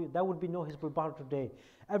example for you, there would be no Hizbul Bahar today.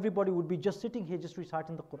 Everybody would be just sitting here, just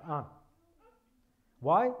reciting the Quran.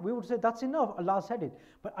 Why? We would say, that's enough, Allah said it.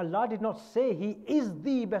 But Allah did not say He is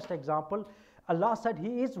the best example. Allah said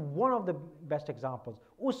He is one of the best examples.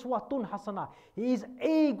 Uswatun hasana. He is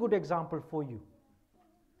a good example for you.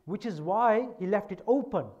 Which is why He left it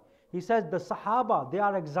open. He said the Sahaba, they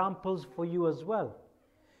are examples for you as well.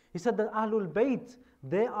 He said the Ahlul Bayt,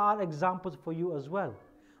 they are examples for you as well.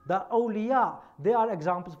 The Awliya, they are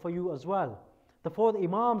examples for you as well. The four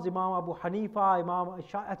Imams, Imam Abu Hanifa, Imam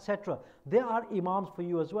Shah, etc., they are Imams for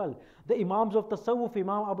you as well. The Imams of Tasawwuf,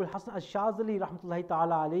 Imam Abu Hasan al-Shazali, rahmatullahi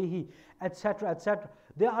ta'ala alayhi, etc., etc.,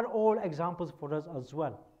 they are all examples for us as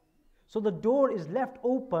well. So the door is left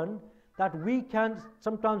open that we can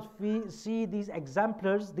sometimes see these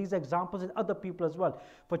exemplars, these examples in other people as well.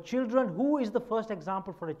 For children, who is the first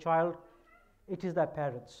example for a child? It is their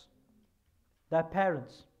parents. Their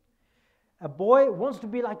parents. A boy wants to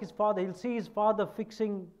be like his father. He'll see his father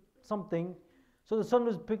fixing something. So the son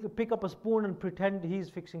will pick up a spoon and pretend he's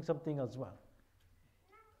fixing something as well.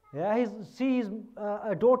 Yeah,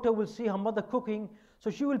 a daughter will see her mother cooking, so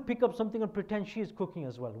she will pick up something and pretend she is cooking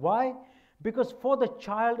as well. Why? Because for the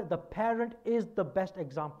child, the parent is the best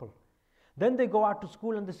example. Then they go out to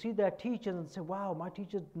school and they see their teachers and say, wow, my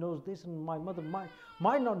teacher knows this, and my mother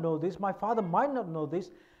might not know this, my father might not know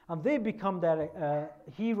this, and they become their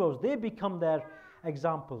heroes, they become their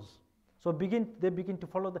examples. So they begin to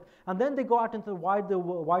follow that, and then they go out into the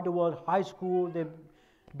wider world, high school, they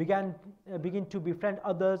begin to befriend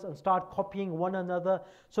others and start copying one another.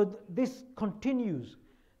 So this continues.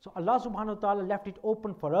 So Allah subhanahu wa ta'ala left it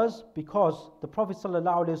open for us because the Prophet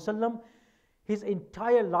sallallahu alaihi wasallam, his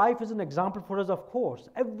entire life is an example for us, of course.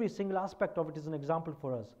 Every single aspect of it is an example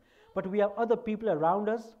for us. But we have other people around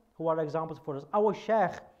us who are examples for us. Our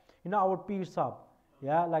Shaykh, our Peer Sahib,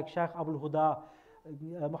 like Shaykh Abul Huda,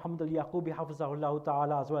 Muhammad al-Yaqubi hafizahullah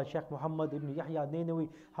ta'ala as well, Shaykh Muhammad ibn Yahya al-Nainawi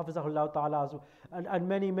hafizahullah ta'ala as well, and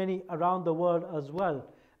many around the world as well,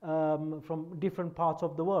 from different parts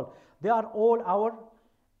of the world. They are all our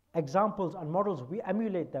examples and models. We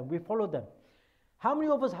emulate them, we follow them. How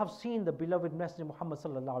many of us have seen the beloved Messenger Muhammad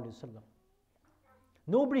sallallahu alaihi wasallam?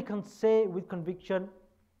 Nobody can say with conviction,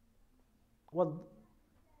 well,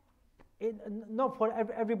 not for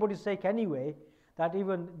everybody's sake anyway, that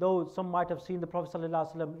even though some might have seen the Prophet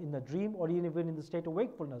ﷺ in a dream or even in the state of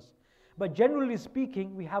wakefulness. But generally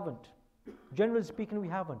speaking, we haven't. Generally speaking, we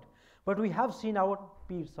haven't. But we have seen our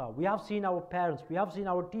Peer Sahib, we have seen our parents, we have seen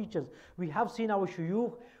our teachers, we have seen our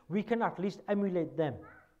shuyukh. We can at least emulate them.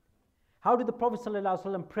 How did the Prophet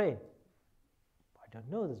ﷺ pray? I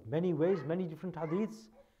don't know, there's many ways, many different hadiths.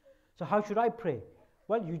 So how should I pray?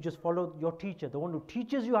 Well, you just follow your teacher. The one who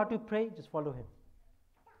teaches you how to pray, just follow him.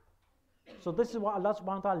 So this is why Allah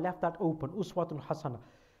subhanahu wa ta'ala left that open, uswatun hasana.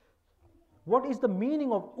 What is the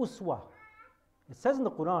meaning of uswa? It says in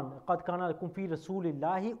the Quran, قَدْ كَانَ لَكُمْ فِي رَسُولِ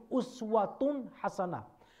اللَّهِ أُسْوَةٌ حَسَنَةٌ.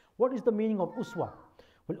 What is the meaning of uswa?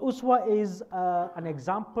 Well, uswa is an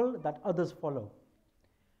example that others follow.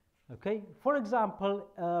 Okay, for example,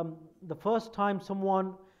 the first time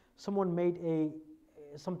someone made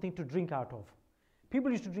something to drink out of. People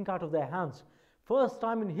used to drink out of their hands. First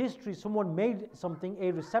time in history someone made something,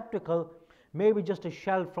 a receptacle, maybe just a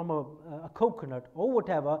shell from a coconut or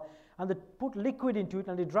whatever, and they put liquid into it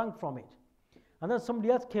and they drank from it. And then somebody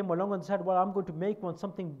else came along and said, well, I'm going to make one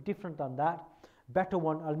something different than that, better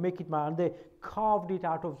one, I'll make it mine. And they carved it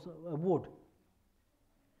out of wood.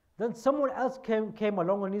 Then someone else came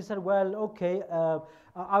along and he said, well, okay,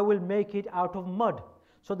 I will make it out of mud.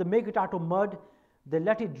 So they make it out of mud, they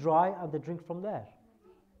let it dry, and they drink from there.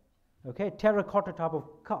 Okay, terracotta type of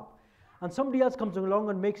cup. And somebody else comes along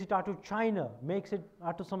and makes it out of china, makes it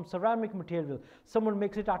out of some ceramic material. Someone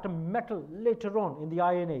makes it out of metal later on in the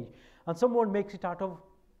Iron Age. And someone makes it out of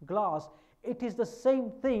glass. It is the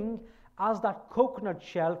same thing as that coconut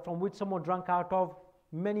shell from which someone drank out of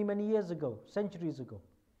many years ago, centuries ago.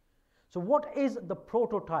 So what is the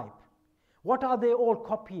prototype? What are they all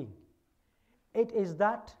copying? It is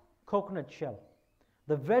that coconut shell.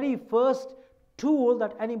 The very first tool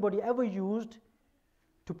that anybody ever used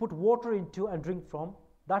to put water into and drink from,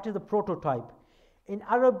 that is the prototype. In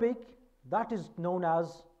Arabic, that is known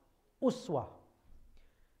as uswa.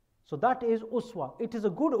 So that is uswa. It is a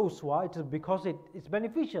good uswa, it is because it's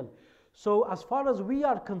beneficial. So as far as we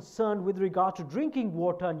are concerned with regard to drinking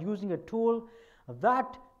water and using a tool,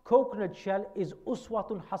 that coconut shell is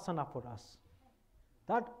uswatun hasana for us.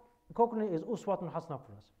 That coconut is uswatun hasana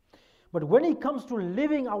for us. But when it comes to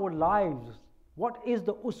living our lives, what is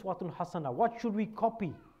the uswatun hasana? What should we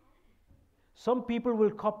copy? Some people will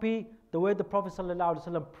copy the way the Prophet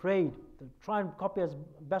ﷺ prayed. They'll try and copy as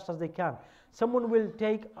best as they can. Someone will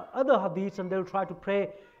take other hadiths and they'll try to pray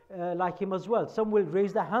like him as well. Some will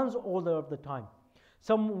raise their hands all of the time.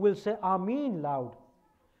 Some will say Ameen loud.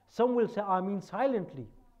 Some will say Ameen silently.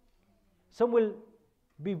 Some will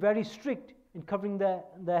be very strict in covering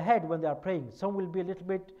their head when they are praying. Some will be a little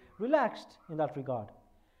bit relaxed in that regard.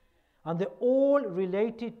 And they all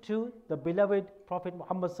related to the beloved Prophet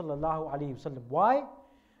Muhammad sallallahu alaihi wasallam. Why?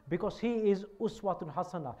 Because he is uswatun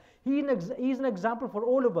hasana. He is an example for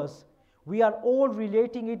all of us. We are all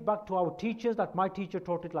relating it back to our teachers, that my teacher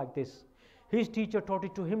taught it like this. His teacher taught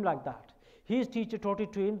it to him like that. His teacher taught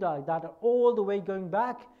it to him like that. All the way going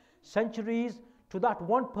back centuries to that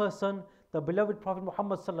one person, the beloved Prophet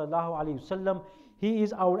Muhammad sallallahu alaihi wasallam. He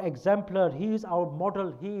is our exemplar. He is our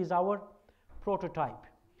model. He is our prototype.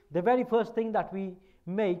 The very first thing that we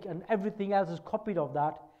make and everything else is copied of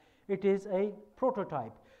that, it is a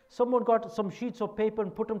prototype. Someone got some sheets of paper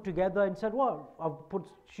and put them together and said, well, I've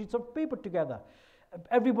put sheets of paper together.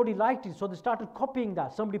 everybody liked it, so they started copying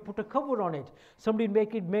that. Somebody put a cover on it, somebody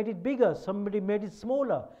made it bigger, somebody made it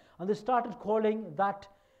smaller, and they started calling that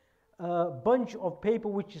bunch of paper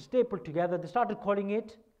which is stapled together, they started calling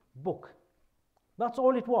it book. That's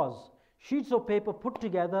all it was. Sheets of paper put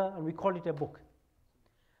together, and we call it a book.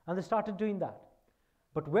 And they started doing that.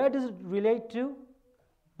 But where does it relate to?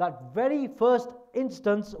 That very first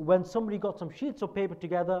instance when somebody got some sheets of paper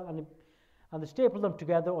together and they stapled them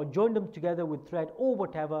together or joined them together with thread or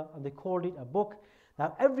whatever, and they called it a book.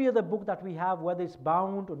 Now every other book that we have, whether it's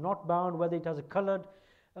bound or not bound, whether it has a colored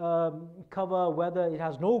cover, whether it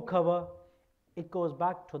has no cover, it goes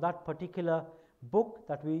back to that particular book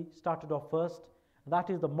that we started off first. That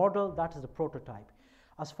is the model, that is the prototype.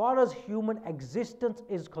 As far as human existence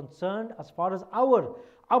is concerned, as far as our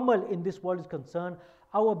amal in this world is concerned,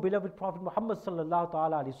 our beloved Prophet Muhammad sallallahu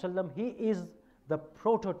ta'ala alayhi wasallam, he is the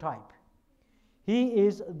prototype. He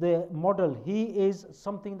is the model. He is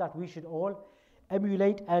something that we should all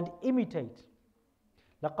emulate and imitate.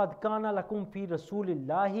 لَقَدْ كَانَ لَكُمْ فِي رَسُولِ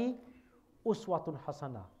اللَّهِ أُسْوَةٌ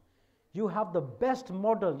حَسَنَةٌ. You have the best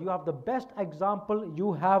model, you have the best example,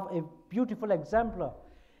 you have a beautiful exemplar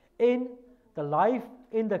in the life,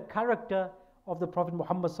 in the character of the Prophet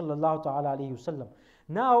Muhammad sallallahu ta'ala alayhi wasallam.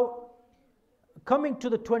 Now, coming to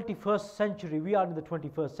the 21st century, we are in the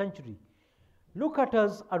 21st century. Look at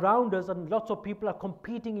us around us, and lots of people are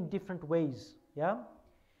competing in different ways. Yeah,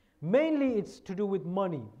 mainly it's to do with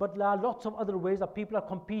money, but there are lots of other ways that people are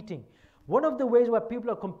competing. One of the ways where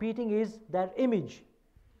people are competing is their image.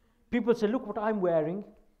 People say, look what I'm wearing.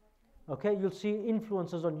 Okay, you'll see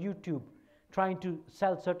influencers on YouTube trying to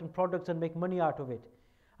sell certain products and make money out of it,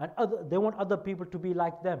 and they want other people to be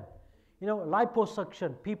like them. You know,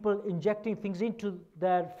 liposuction, people injecting things into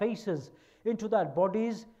their faces, into their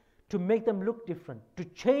bodies, to make them look different, to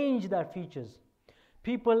change their features.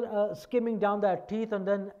 People skimming down their teeth and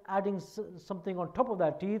then adding something on top of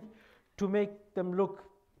their teeth to make them look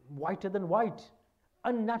whiter than white,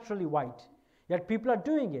 unnaturally white. Yet people are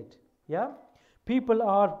doing it. Yeah, people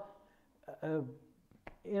are,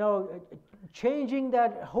 changing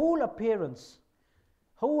their whole appearance,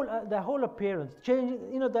 their whole appearance,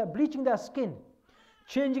 changing, they're bleaching their skin,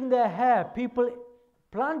 changing their hair. People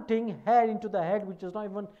planting hair into the head which does not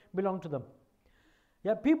even belong to them.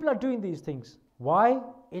 Yeah, people are doing these things. Why?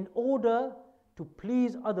 In order to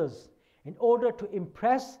please others, in order to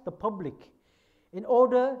impress the public, in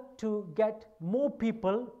order to get more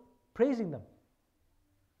people praising them.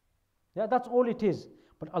 Yeah, that's all it is.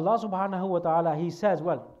 But Allah subhanahu wa ta'ala, He says,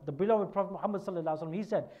 well, the beloved Prophet Muhammad sallallahu alaihi wasallam, he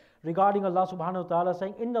said regarding Allah subhanahu wa ta'ala,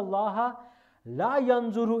 saying, Inna Allaha la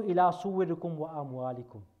yanzuru ila suwirikum wa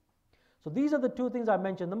amwalikum. So these are the two things I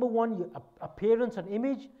mentioned. Number one, your appearance and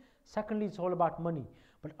image. Secondly, it's all about money.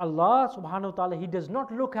 But Allah subhanahu wa ta'ala, He does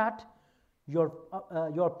not look at your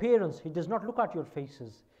appearance. He does not look at your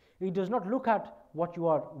faces. He does not look at what you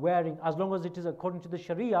are wearing, as long as it is according to the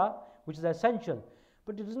Sharia, which is essential.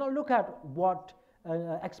 But He does not look at what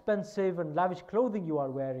expensive and lavish clothing you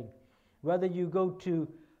are wearing. Whether you go to,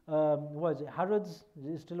 Harrods,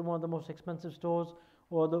 is still one of the most expensive stores,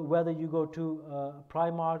 or whether you go to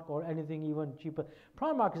Primark or anything even cheaper.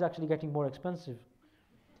 Primark is actually getting more expensive.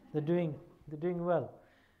 They're doing well.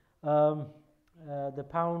 The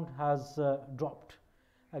pound has dropped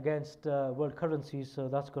against world currencies, so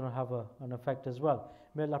that's going to have an effect as well.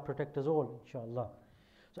 May Allah protect us all, inshallah.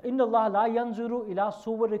 So, Inna Allah la yanzuru ila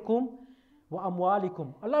suwarikum wa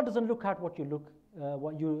amwalikum. Allah doesn't look at what you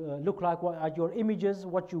look like, at your images,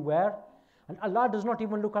 what you wear. And Allah does not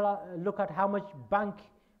even look at how much bank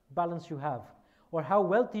balance you have or how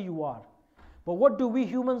wealthy you are. But what do we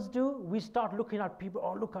humans do? We start looking at people.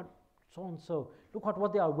 Oh, look at so-and-so. Look at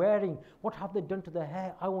what they are wearing. What have they done to their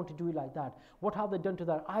hair? I want to do it like that. What have they done to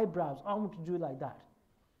their eyebrows? I want to do it like that.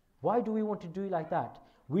 Why do we want to do it like that?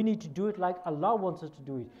 We need to do it like Allah wants us to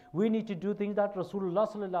do it. We need to do things that Rasulullah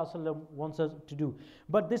sallallahu alaihi wasallam wants us to do.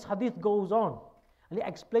 But this hadith goes on and it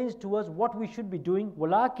explains to us what we should be doing.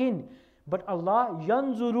 Walakin, but Allah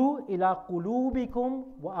yanzuru ila qulubikum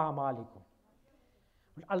wa a'malikum.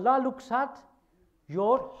 Allah looks at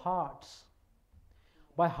your hearts.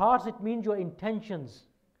 By hearts it means your intentions.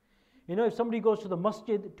 If somebody goes to the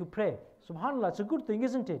masjid to pray, subhanAllah, it's a good thing,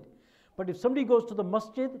 isn't it? But if somebody goes to the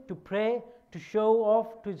masjid to pray, to show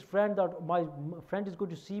off to his friend that my friend is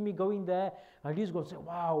going to see me going there, and he's going to say,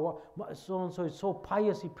 wow, so-and-so is so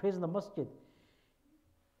pious, he prays in the masjid.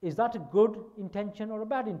 Is that a good intention or a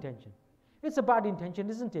bad intention? It's a bad intention,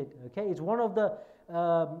 isn't it? Okay, it's one of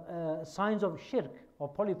the signs of shirk or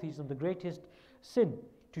polytheism, the greatest sin,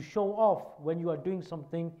 to show off when you are doing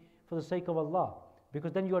something for the sake of Allah.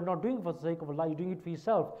 because then you are not doing it for the sake of Allah, you're doing it for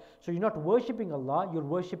yourself. So you're not worshipping Allah, you're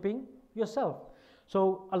worshipping yourself.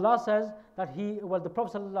 So Allah says that the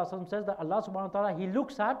Prophet ﷺ says that Allah subhanahu wa ta'ala, He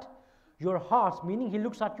looks at your hearts, meaning He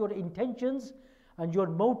looks at your intentions and your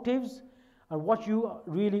motives and what you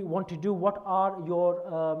really want to do, what are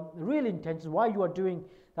your real intentions, why you are doing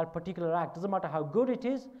that particular act. Doesn't matter how good it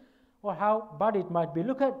is or how bad it might be.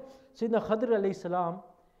 Look at Sayyidina Khadir alayhi salam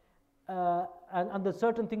and the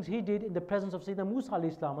certain things he did in the presence of Sayyidina Musa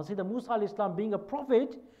alayhi salam. And Sayyidina Musa alayhi salam, being a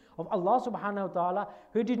prophet of Allah subhanahu wa ta'ala,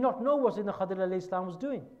 he did not know what Sayyidina Khadir alayhi salam was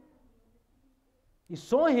doing. He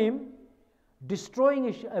saw him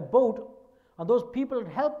destroying a boat, and those people had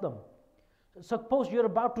helped them. Suppose you're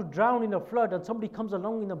about to drown in a flood and somebody comes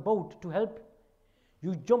along in a boat to help.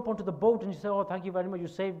 You jump onto the boat and you say, oh, thank you very much, you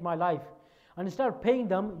saved my life. And instead of paying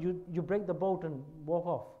them, you break the boat and walk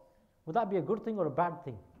off. Would that be a good thing or a bad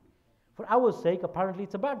thing? For our sake, apparently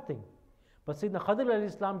it's a bad thing. But Sayyidina Khadir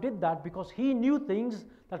alayhi salam did that because he knew things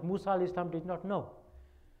that Musa alayhi salam did not know.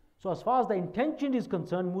 So as far as the intention is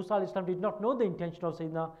concerned, Musa alayhi salam did not know the intention of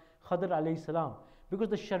Sayyidina Khadir alayhi salam, because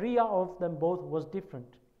the sharia of them both was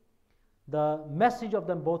different. The message of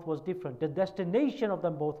them both was different. The destination of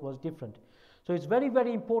them both was different. So it's very,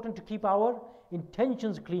 very important to keep our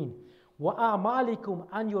intentions clean. وَأَعْمَالِكُمْ,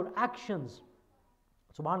 and your actions.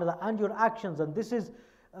 SubhanAllah, and your actions. And this is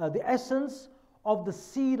the essence of the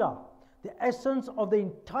seerah, the essence of the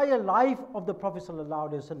entire life of the Prophet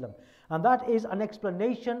ﷺ. And that is an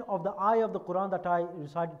explanation of the ayah of the Quran that I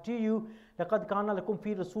recited to you. لَقَدْ كَانَ لَكُمْ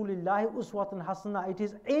فِي رَسُولِ اللَّهِ أُسْوَةٌ حَسَنَةٌ. It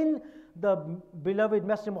is in the beloved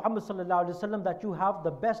Messenger Muhammad ﷺ that you have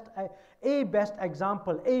the best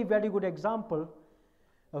example, a very good example.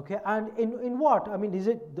 Okay, and in what? I mean, is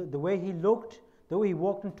it the way he looked, the way he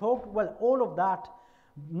walked and talked? Well, all of that,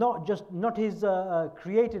 not his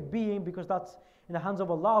created being, because that's in the hands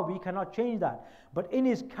of Allah, we cannot change that. But in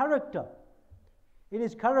his character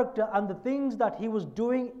and the things that he was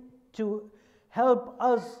doing to help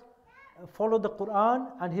us follow the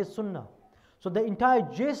Quran and his Sunnah. So the entire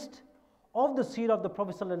gist of the seerah of the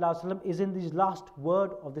Prophet ﷺ is in this last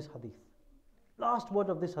word of this hadith. Last word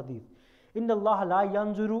of this hadith. Inna Allah la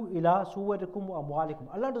yanzuru ila suwarikum wa amwalikum.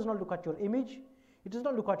 Allah does not look at your image. He does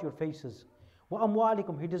not look at your faces. Wa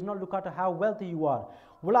amwalikum. He does not look at how wealthy you are.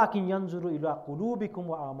 Walakin yanzuru ila qulubikum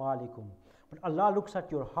wa amalikum. But Allah looks at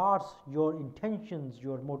your hearts, your intentions,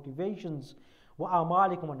 your motivations. Wa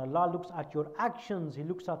amalikum. And Allah looks at your actions. He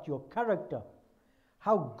looks at your character.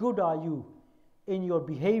 How good are you in your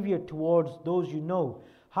behavior towards those you know?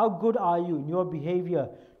 How good are you in your behavior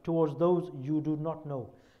towards those you do not know?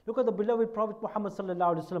 Look at the beloved Prophet Muhammad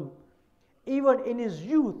sallallahu alaihi wasallam. Even in his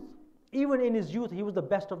youth, he was the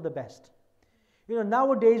best of the best. You know,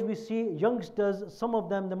 nowadays we see youngsters, some of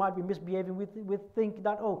them, they might be misbehaving. We think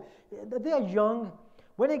that, oh, they are young.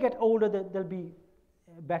 When they get older, they'll be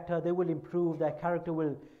better, they will improve, their character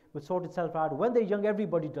will sort itself out. When they're young,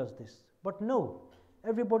 everybody does this. But no,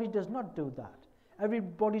 everybody does not do that.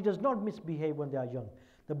 Everybody does not misbehave when they are young.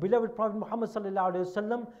 The beloved Prophet Muhammad sallallahu alaihi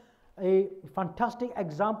wasallam, a fantastic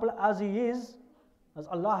example as he is, as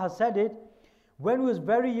Allah has said it, when he was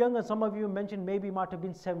very young, and some of you mentioned maybe he might have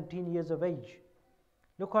been 17 years of age.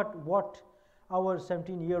 Look at what our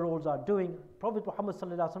 17-year-olds are doing. Prophet Muhammad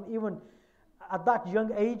sallallahu alaihi wasallam, even at that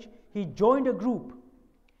young age, he joined a group.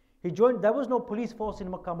 There was no police force in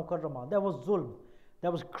Makkah Mukarramah. There was zulm,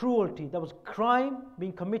 there was cruelty, there was crime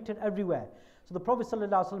being committed everywhere. So the Prophet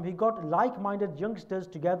ﷺ, he got like-minded youngsters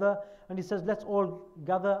together and he says, let's all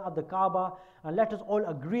gather at the Kaaba and let us all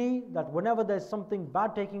agree that whenever there's something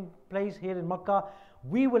bad taking place here in Makkah,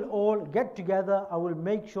 we will all get together and will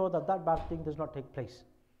make sure that that bad thing does not take place.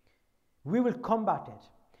 We will combat it.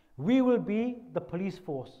 We will be the police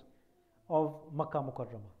force of Makkah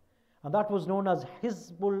Mukarramah. And that was known as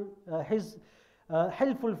Hilful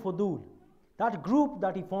Fudul. That group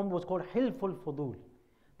that he formed was called Hilful Fudul.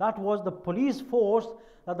 That was the police force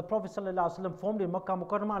that the Prophet ﷺ formed in Makkah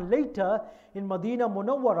Mukarramah. And later in Medina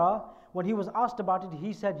Munawwara, when he was asked about it,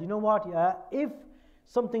 he said, you know what, if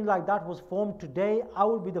something like that was formed today, I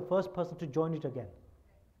will be the first person to join it again.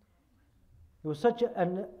 It was such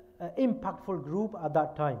an impactful group at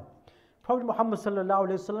that time. Prophet Muhammad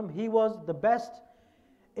ﷺ, he was the best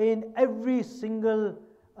in every single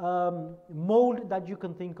mold that you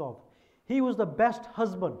can think of. He was the best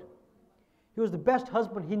husband. He was the best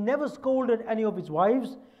husband. He never scolded any of his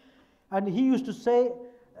wives. And he used to say,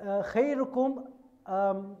 خَيْرُكُمْ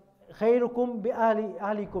bi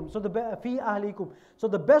ahlikum. Fi ahlikum. So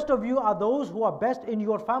the best of you are those who are best in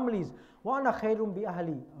your families. وَأَنَا خَيْرٌ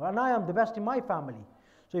بِأَهْلِي. And I am the best in my family.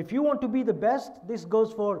 So if you want to be the best, this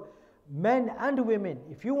goes for men and women,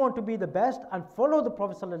 if you want to be the best and follow the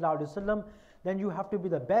Prophet ﷺ, then you have to be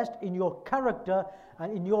the best in your character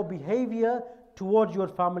and in your behavior towards your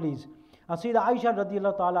families. And Sayyidah Aisha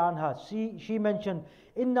radiallahu ta'ala anha, she mentioned,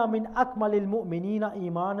 Inna min akmalil mu'minina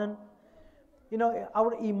imanan. You know,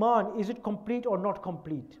 our iman, is it complete or not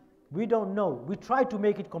complete? We don't know. We try to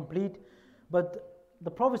make it complete, but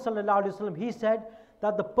the Prophet ﷺ, he said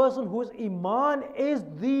that the person whose iman is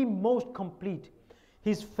the most complete,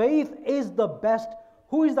 his faith is the best.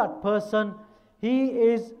 Who is that person? He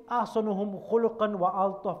is ahsanuhum khuluqan wa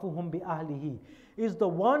altafuhum bi ahlihi. Is the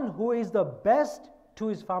one who is the best to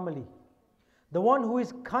his family. The one who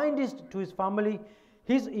is kindest to his family,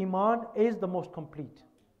 his iman is the most complete.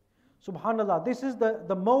 Subhanallah, this is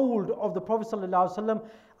the mold of the Prophet ﷺ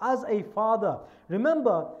as a father.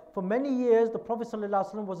 Remember, for many years the Prophet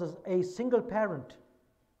ﷺ was a single parent.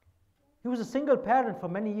 He was a single parent for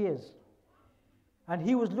many years. And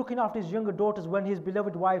he was looking after his younger daughters when his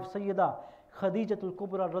beloved wife Sayyidah Khadijatul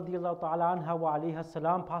Kubra radiallahu ta'ala anha wa alayha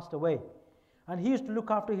salam passed away. And he used to look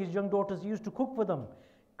after his young daughters, he used to cook for them,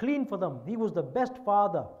 clean for them. He was the best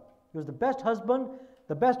father. He was the best husband,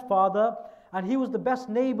 the best father, and he was the best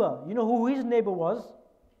neighbor. You know who his neighbor was?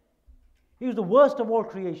 He was the worst of all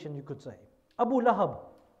creation, you could say. Abu Lahab.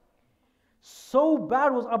 So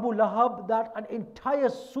bad was Abu Lahab that an entire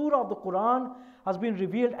surah of the Quran has been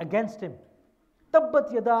revealed against him.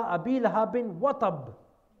 Tabbat yada Abi Lahabin watab.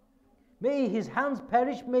 May his hands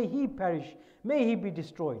perish, may he perish, may he be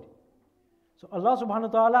destroyed. So Allah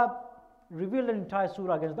subhanahu wa ta'ala revealed an entire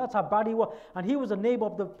surah against him. That's how bad he was. And he was a neighbor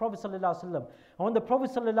of the Prophet sallallahu alaihi wasallam. And when the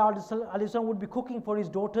Prophet sallallahu alaihi wasallam would be cooking for his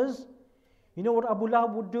daughters, you know what Abu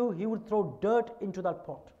Lahab would do? He would throw dirt into that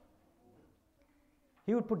pot.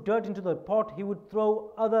 He would put dirt into the pot. He would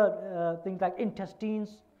throw other things like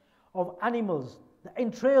intestines of animals, the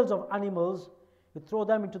entrails of animals. He would throw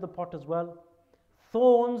them into the pot as well.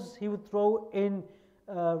 Thorns he would throw in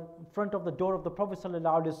front of the door of the Prophet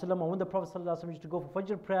ﷺ. And when the Prophet ﷺ used to go for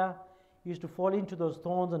Fajr prayer, he used to fall into those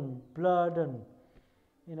thorns, and blood, and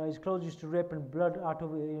his clothes used to rip, and blood out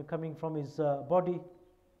of coming from his body.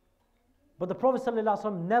 But the Prophet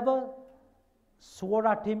ﷺ never swore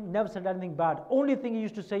at him, never said anything bad. Only thing he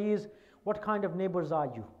used to say is, what kind of neighbors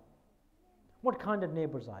are you? What kind of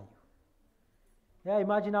neighbors are you? Yeah,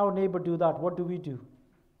 imagine our neighbor do that. What do we do?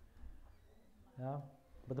 Yeah.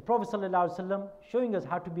 But the Prophet ﷺ showing us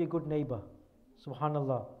how to be a good neighbor.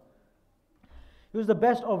 Subhanallah. He was the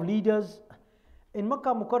best of leaders. In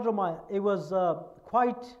Makkah Mukarramah, it was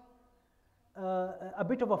quite a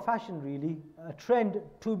bit of a fashion, really, a trend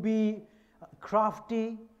to be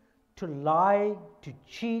crafty, to lie, to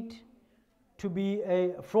cheat, to be a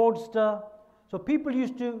fraudster. So people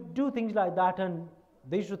used to do things like that, and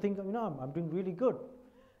they used to think, I'm doing really good.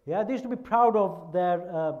 Yeah, they used to be proud of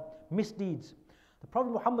their misdeeds. The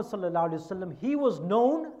Prophet Muhammad sallallahu alaihi wasallam, he was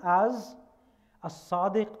known as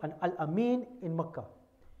As-Sadiq and Al-Amin in Makkah.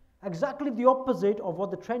 Exactly the opposite of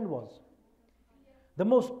what the trend was. The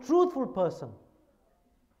most truthful person.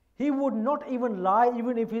 He would not even lie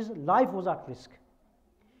even if his life was at risk.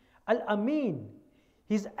 Al-Amin,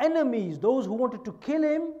 his enemies, those who wanted to kill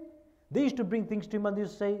him, they used to bring things to him and they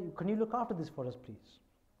used to say, can you look after this for us, please?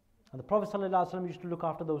 And the Prophet ﷺ used to look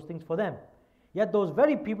after those things for them. Yet those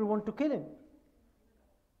very people wanted to kill him.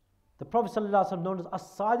 The Prophet ﷺ known as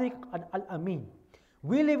As-Sadiq and Al-Amin.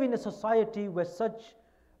 We live in a society where such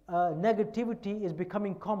negativity is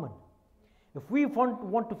becoming common. If we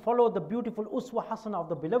want to follow the beautiful Uswa Hasana of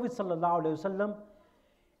the beloved Sallallahu Alaihi Wasallam,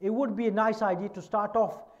 it would be a nice idea to start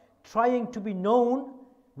off trying to be known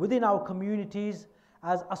within our communities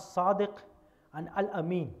as As-Sadiq and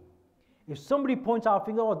Al-Amin. If somebody points our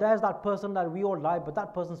finger, oh, there's that person that we all like, but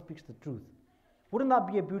that person speaks the truth. Wouldn't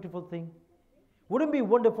that be a beautiful thing? Wouldn't it be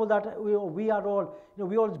wonderful that we are all,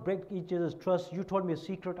 we always break each other's trust. You told me a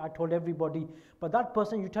secret, I told everybody. But that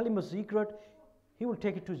person, you tell him a secret, he will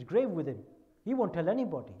take it to his grave with him. He won't tell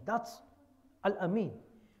anybody. That's Al-Amin.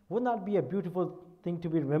 Wouldn't that be a beautiful thing to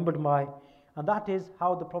be remembered by? And that is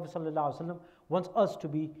how the Prophet ﷺ wants us to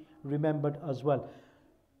be remembered as well.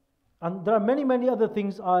 And there are many, many other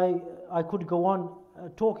things I could go on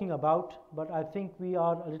talking about, but I think we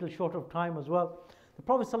are a little short of time as well. The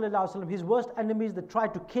Prophet ﷺ, his worst enemies, they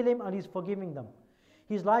tried to kill him and he's forgiving them.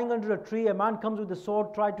 He's lying under a tree, a man comes with a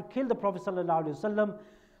sword, tried to kill the Prophet ﷺ, and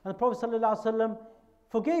the Prophet ﷺ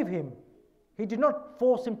forgave him. He did not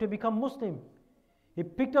force him to become Muslim. He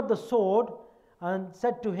picked up the sword and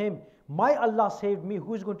said to him, my Allah saved me,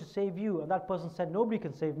 who is going to save you? And that person said, nobody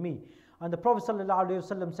can save me. And the Prophet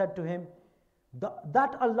ﷺ said to him,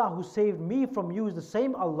 that Allah who saved me from you is the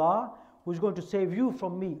same Allah who is going to save you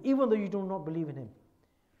from me, even though you do not believe in him.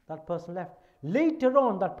 That person left. Later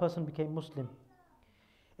on, that person became Muslim.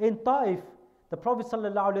 In Taif, the Prophet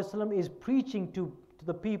ﷺ is preaching to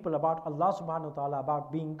the people about Allah subhanahu wa ta'ala,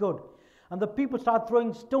 about being good. And the people start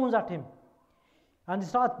throwing stones at him. And he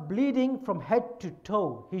starts bleeding from head to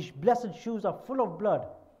toe. His blessed shoes are full of blood.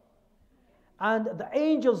 And the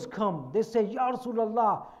angels come. They say, Ya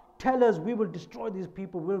Rasulullah, tell us, we will destroy these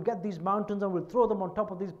people. We'll get these mountains and we'll throw them on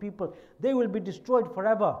top of these people. They will be destroyed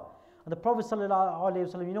forever. And the Prophet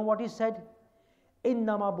ﷺ, you know what he said?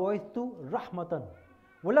 إِنَّمَا بُعِثْتُ رَحْمَةً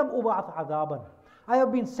وَلَمْ أُبْعَثْ عَذَابًا. I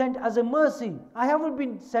have been sent as a mercy. I haven't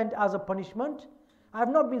been sent as a punishment. I have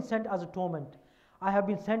not been sent as a torment. I have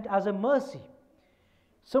been sent as a mercy.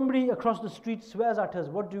 Somebody across the street swears at us.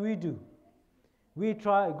 What do? We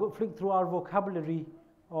try to flick through our vocabulary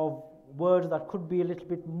of words that could be a little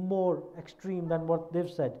bit more extreme than what they've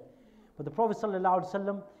said. But the Prophet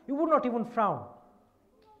ﷺ, he would not even frown.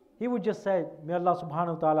 He would just say, may Allah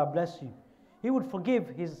subhanahu wa ta'ala bless you. He would forgive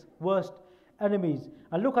his worst enemies.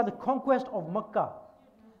 And look at the conquest of Makkah.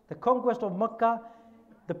 The conquest of Makkah,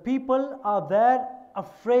 the people are there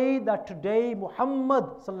afraid that today Muhammad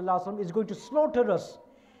ﷺ is going to slaughter us.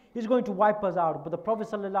 He's going to wipe us out. But the Prophet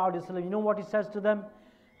ﷺ, you know what he says to them?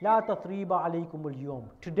 La tathriba alaykum al-yawm.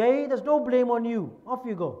 Today there's no blame on you. Off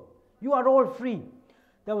you go. You are all free.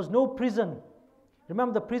 There was no prison.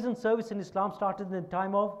 Remember, the prison service in Islam started in the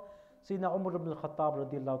time of Sayyidina Umar ibn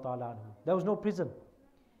al-Khattab radiyallahu ta'ala anhu. There was no prison.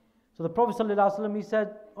 So the Prophet ﷺ, he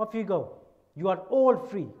said, off you go. You are all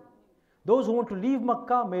free. Those who want to leave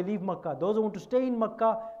Makkah may leave Makkah. Those who want to stay in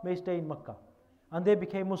Makkah may stay in Makkah. And they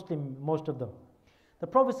became Muslim, most of them. The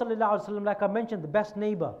Prophet ﷺ, like I mentioned, the best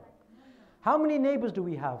neighbor. How many neighbors do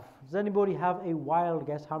we have? Does anybody have a wild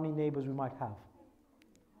guess how many neighbors we might have?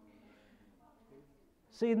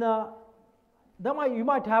 See, now, you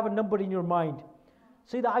might have a number in your mind.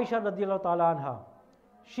 See, the Aisha radiallahu ta'ala anha,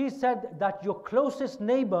 she said that your closest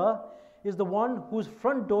neighbor is the one whose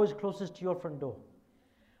front door is closest to your front door.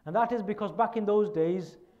 And that is because back in those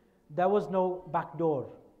days, there was no back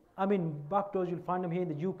door. I mean, back doors, you'll find them here in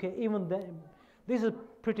the UK. Even then, this is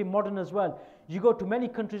pretty modern as well. You go to many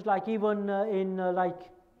countries, like even in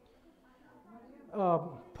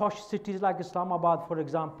posh cities like Islamabad, for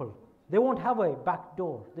example. They won't have a back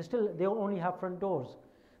door. They only have front doors.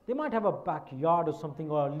 They might have a backyard or something,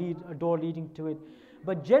 or a door leading to it.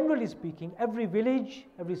 But generally speaking, every village,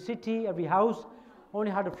 every city, every house only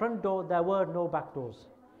had a front door. There were no back doors.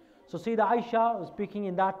 So see, the Aisha was speaking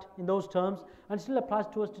in those terms, and it still applies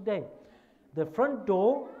to us today. The front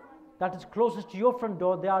door that is closest to your front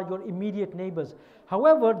door, they are your immediate neighbors.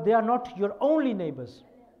 However, they are not your only neighbors.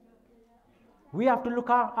 We have to look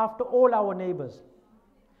after all our neighbors.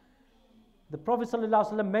 The Prophet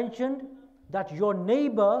ﷺ mentioned that your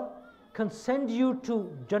neighbor can send you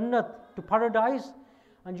to Jannat, to paradise,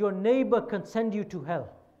 and your neighbor can send you to hell.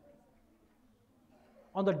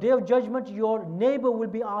 On the day of judgment, your neighbor will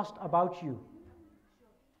be asked about you.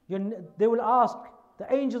 They will ask,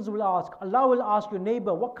 the angels will ask, Allah will ask your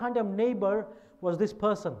neighbor, what kind of neighbor was this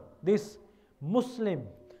person, this Muslim,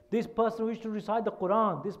 this person who used to recite the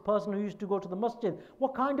Quran, this person who used to go to the masjid?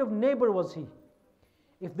 What kind of neighbor was he?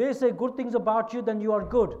 If they say good things about you, then you are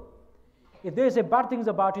good. If they say bad things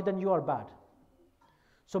about you, then you are bad.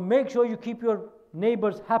 So make sure you keep your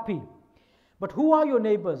neighbors happy. But who are your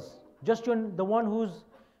neighbors? Just the one whose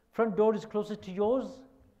front door is closest to yours?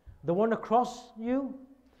 The one across you?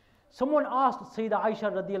 Someone asked Sayyidah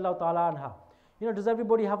Aisha radiallahu ta'ala anha, does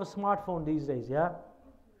everybody have a smartphone these days, yeah?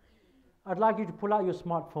 I'd like you to pull out your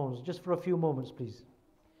smartphones just for a few moments, please.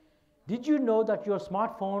 Did you know that your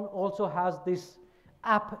smartphone also has this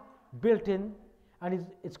app built in, and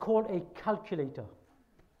it's called a calculator?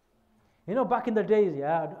 Back in the days,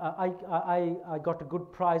 yeah, I got a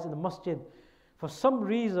good prize in the masjid. For some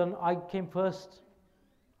reason, I came first.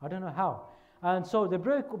 I don't know how. And so they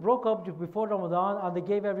broke up just before Ramadan, and they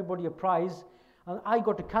gave everybody a prize, and I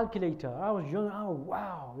got a calculator. I was young. Oh,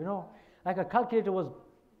 wow, like a calculator was a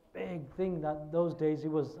big thing those days.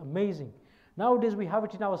 It was amazing. Nowadays, we have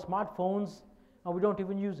it in our smartphones, and we don't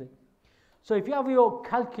even use it. So if you have your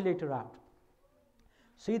calculator out,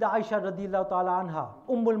 Sayyidah Aisha radiallahu ta'ala anha,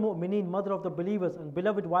 Ummul Mu'mineen, mother of the believers and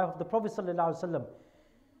beloved wife of the Prophet sallallahu alaihi wasallam,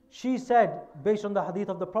 she said, based on the hadith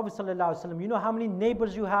of the Prophet sallallahu alaihi wasallam, you know how many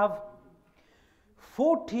neighbors you have?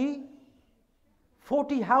 40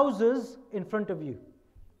 houses in front of you.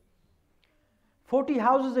 40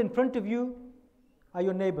 houses in front of you are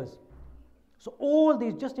your neighbors. So all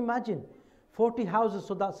these, just imagine, 40 houses.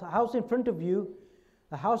 So that's a house in front of you,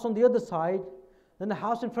 a house on the other side, then a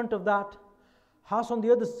house in front of that, house on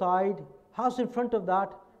the other side, house in front of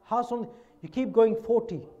that, you keep going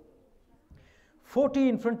 40. 40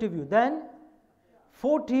 in front of you, then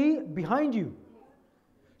 40 behind you.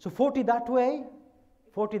 So 40 that way,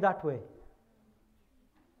 40 that way.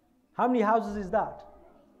 How many houses is that?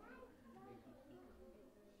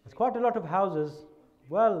 It's quite a lot of houses.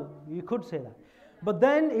 Well, you could say that. But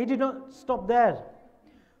then he did not stop there.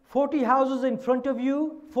 40 houses in front of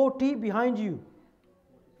you, 40 behind you.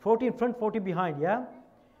 40 in front, 40 behind, yeah?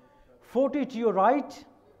 40 to your right.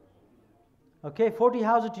 Okay, 40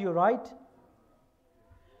 houses to your right.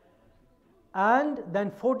 And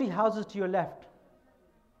then 40 houses to your left.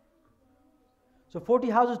 So 40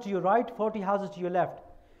 houses to your right, 40 houses to your left.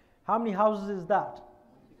 How many houses is that?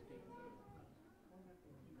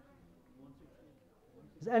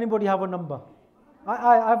 Does anybody have a number?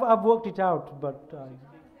 I've worked it out, but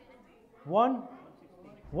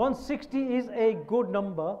 160 is a good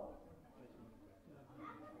number.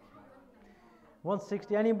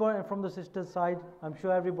 160. Anybody from the sister's side? I'm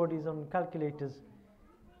sure everybody's on calculators.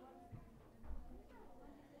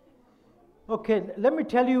 Okay, let me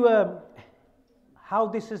tell you how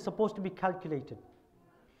this is supposed to be calculated.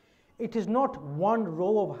 It is not one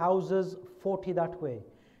row of houses 40 that way.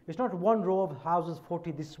 It's not one row of houses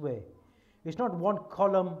 40 this way. It's not one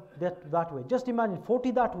column that way. Just imagine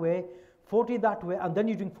 40 that way, and then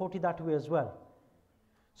you're doing 40 that way as well.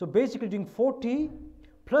 So basically doing 40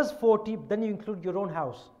 plus 40, then you include your own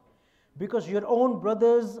house. Because your own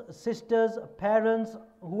brothers, sisters, parents,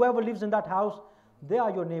 whoever lives in that house, they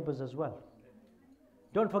are your neighbors as well.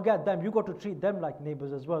 Don't forget them. You got to treat them like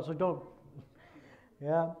neighbors as well. So don't.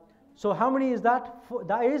 Yeah. So how many is that?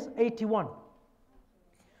 That is 81.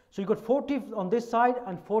 So you got 40 on this side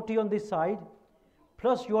and 40 on this side,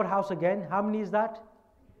 plus your house again. How many is that?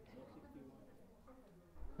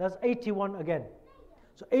 That's 81 again.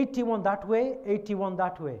 So 81 that way, 81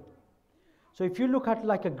 that way. So if you look at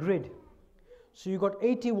like a grid, so you got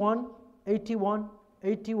 81, 81,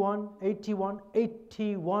 81, 81,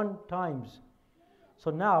 81 times.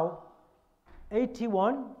 So now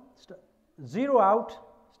 81, zero out,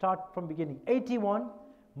 start from beginning. 81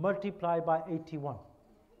 multiplied by 81.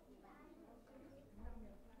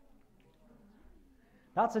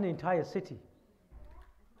 That's an entire city.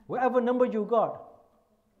 Whatever number you got.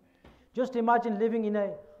 Just imagine living in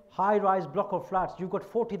a high-rise block of flats. You've got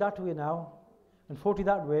 40 that way now, and 40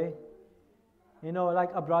 that way. You know,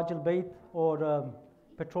 like Abraj al-Bayt or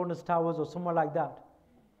Petronas Towers or somewhere like that.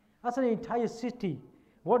 That's an entire city.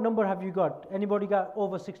 What number have you got? Anybody got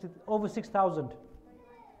over 6,000?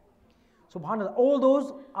 SubhanAllah. All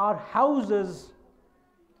those are houses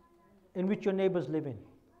in which your neighbors live in.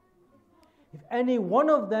 If any one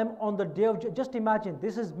of them on the day of, just imagine,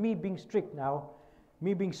 this is me being strict now,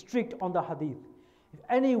 me being strict on the hadith. If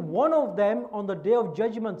any one of them on the day of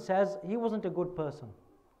judgment says, he wasn't a good person.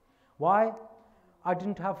 Why? I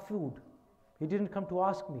didn't have food. He didn't come to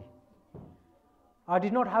ask me. I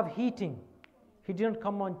did not have heating. He didn't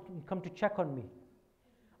come to check on me.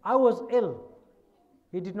 I was ill.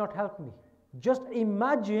 He did not help me. Just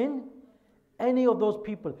imagine any of those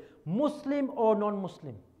people, Muslim or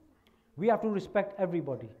non-Muslim. We have to respect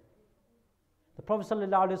everybody. The Prophet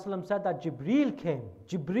ﷺ said that Jibreel came.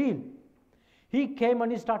 Jibreel. He came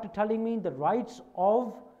and he started telling me the rights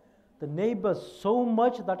of the neighbors so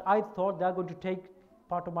much that I thought they are going to take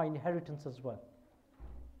part of my inheritance as well.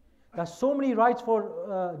 There are so many rights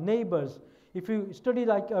for neighbors. If you study,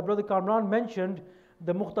 like Brother Kamran mentioned,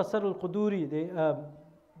 the Mukhtasar al-Quduri,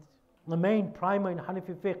 the main primer in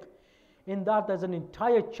Hanafi fiqh, in that there's an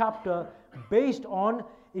entire chapter based on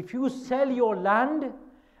if you sell your land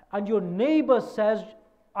and your neighbor says,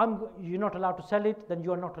 you're not allowed to sell it, then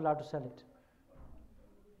you are not allowed to sell it.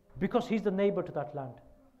 Because he's the neighbor to that land.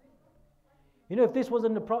 You know, if this was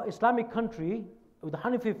in an Islamic country with the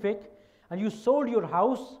Hanafi fiqh and you sold your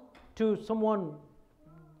house to someone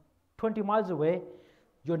 20 miles away,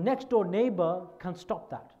 your next door neighbor can stop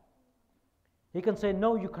that. He can say,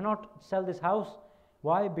 no, you cannot sell this house.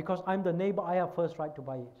 Why? Because I'm the neighbor, I have first right to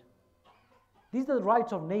buy it. These are the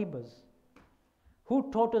rights of neighbors. Who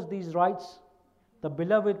taught us these rights? The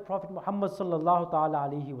beloved Prophet Muhammad sallallahu ta'ala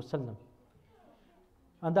alayhi wasallam.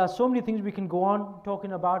 And there are so many things we can go on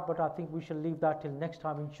talking about, but I think we shall leave that till next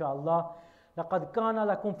time, inshallah. لَقَدْ كَانَ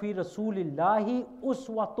لَكُمْ فِي رَسُولِ اللَّهِ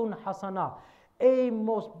أُسْوَةٌ حَسَنَةٌ. A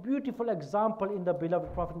most beautiful example in the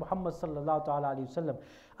beloved Prophet Muhammad sallallahu ta'ala alayhi wasallam.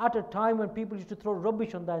 At a time when people used to throw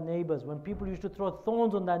rubbish on their neighbors, when people used to throw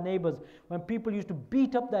thorns on their neighbors, when people used to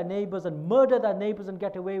beat up their neighbors and murder their neighbors and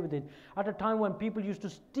get away with it. At a time when people used to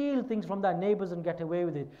steal things from their neighbors and get away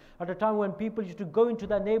with it. At a time when people used to go into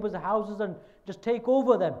their neighbors' houses and just take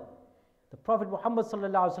over them. The Prophet Muhammad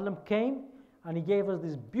sallallahu alaihi wasallam came and he gave us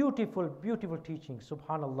these beautiful, beautiful teachings,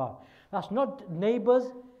 subhanallah. That's not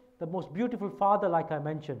neighbors, the most beautiful father, like I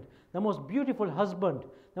mentioned, the most beautiful husband,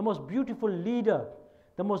 the most beautiful leader,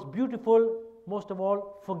 the most beautiful, most of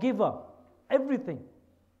all, forgiver. Everything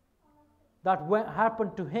that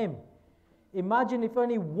happened to him. Imagine if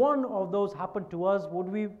only one of those happened to us, would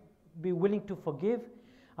we be willing to forgive?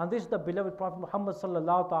 And this is the beloved Prophet Muhammad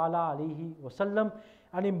sallallahu ta'ala alayhi wasallam,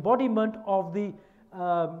 an embodiment of the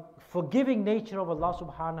forgiving nature of Allah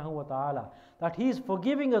subhanahu wa ta'ala. That He is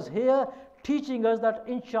forgiving us here, teaching us that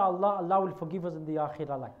inshallah Allah will forgive us in the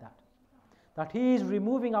akhirah like that. That He is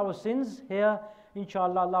removing our sins here,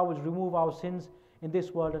 inshallah Allah will remove our sins in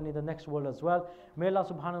this world and in the next world as well. May Allah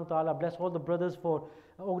subhanahu wa ta'ala bless all the brothers for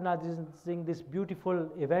organizing this beautiful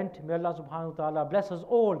event. May Allah subhanahu wa ta'ala bless us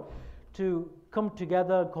all to come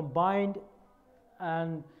together, combined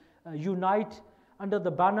and unite under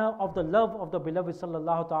the banner of the love of the beloved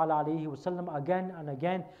sallallahu ta'ala alayhi wasallam again and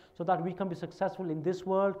again, so that we can be successful in this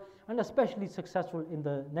world and especially successful in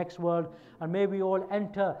the next world. And may we all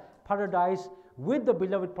enter paradise with the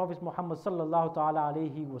beloved Prophet Muhammad sallallahu ta'ala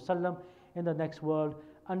alayhi wasallam in the next world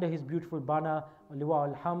under his beautiful banner, liwa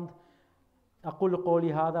al-hamd. أقول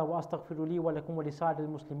قولي هذا وأستغفر لي ولكم ولسائر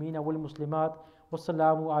المسلمين والمسلمات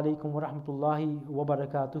والسلام عليكم ورحمة الله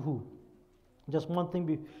وبركاته. Just one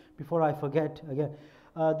thing before I forget again.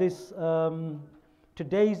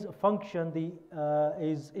 Today's function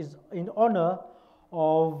is in honor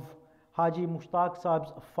of Haji Mushtaq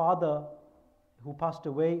Sahib's father, who passed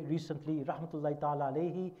away recently, rahmatullahi ta'ala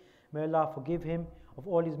alayhi. May Allah forgive him of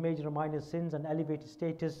all his major and minor sins and elevate his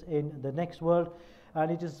status in the next world. And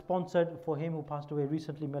it is sponsored for him who passed away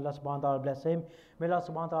recently. May Allah subhanahu wa ta'ala bless him. May Allah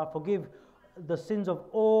subhanahu wa ta'ala forgive the sins of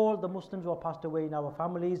all the Muslims who have passed away in our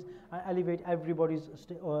families and elevate everyone's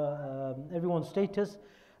status,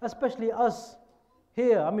 especially us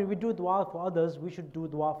here. I mean, we do dua for others, we should do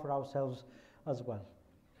dua for ourselves as well.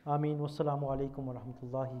 Ameen. Wassalamu alaikum wa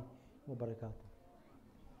rahmatullahi wa barakatuh.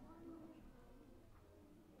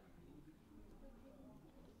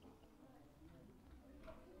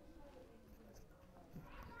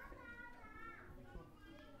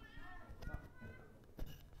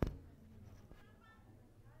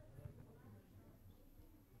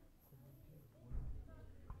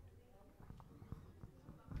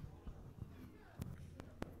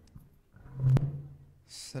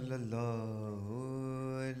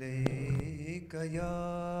 Sallallahu alayka ya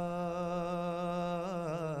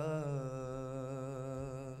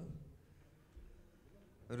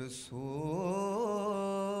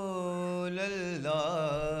Rasool Allah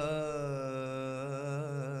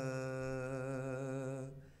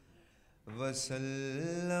wa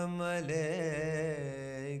sallam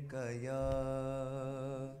alayka ya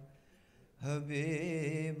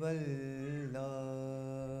Habib Allah.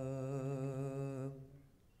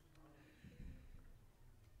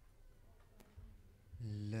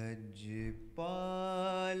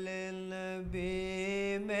 लजपाल नबी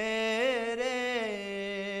मेरे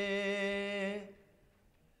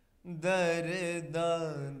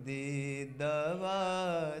दर्दां दी दवा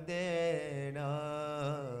देना,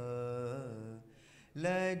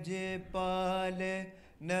 लजपाल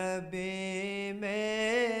नबी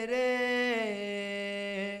मेरे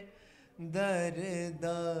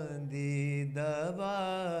दर्दां दी दवा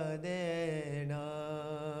देना,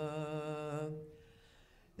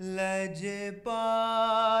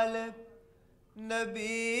 लजपाल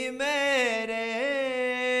नबी मेरे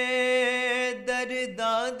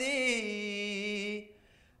दर्दां दी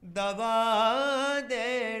दवा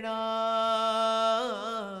देना,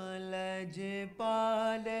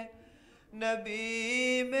 लजपाल नबी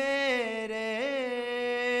मेरे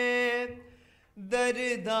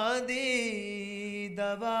दर्दां दी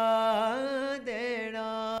दवा देना,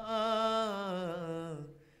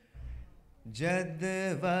 जद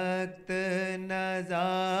वक्त नज़ावे,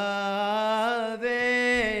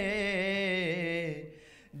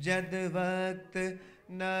 जद वक्त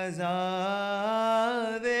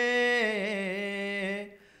नज़ावे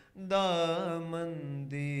दामन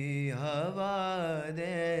दी हवा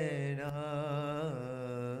देना,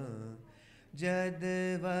 जद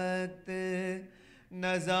वक्त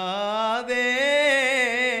नज़ावे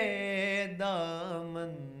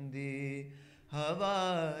दामन दी हवा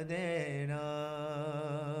देना,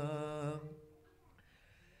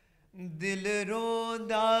 दिल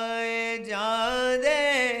रोंदाए जांदे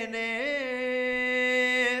ने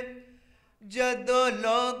जदों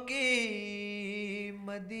लोकी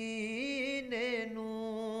मदीने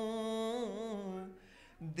नूं,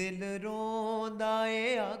 दिल रोंदाए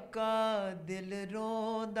आका दिल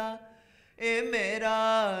रोंदा ए मेरा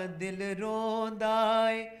दिल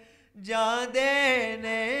रोंदाए जांदे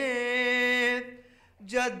ने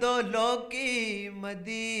जदों लोकी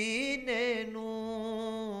मदीने नूं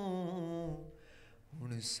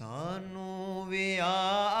हुण सानू वी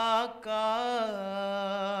आका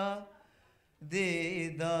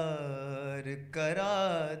दीदार करा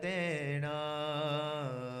देना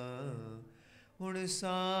हुण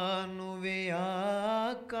सानू वी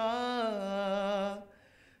आका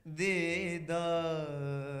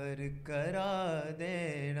दीदार करा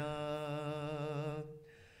देना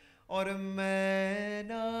और मैं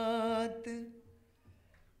नात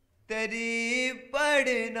तेरी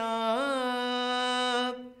पढ़ना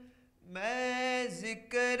मैं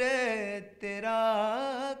जिक्र तेरा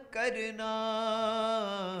करना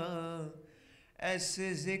ऐस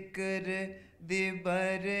जिक्र दी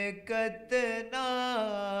बरकत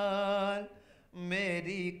नाल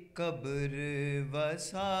मेरी कब्र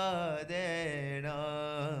वसा देना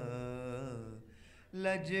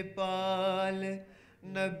लजपाल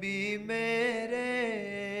नबी मेरे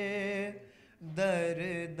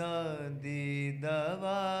दर्दां दी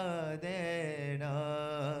दवा देना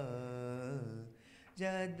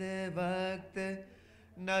जद वक्त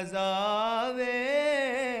नज़ावे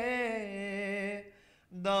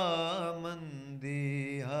दामन दी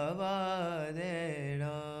हवा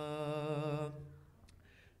देना.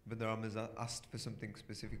 But the Ram has asked for something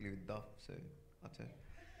specifically with da, so that's it.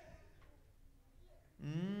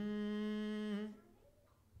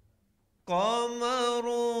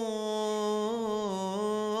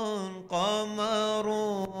 قمرون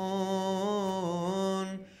قمرون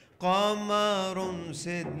قمر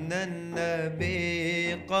سيدنا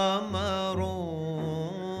النبي قمرون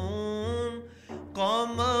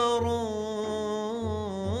قمرون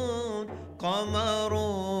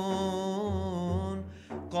قمرون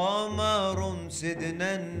قمر سيدنا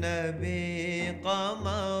النبي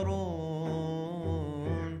قمرون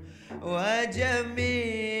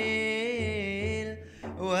وجميل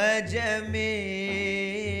وجميل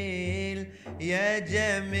يا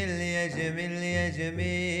جميل يا جميل يا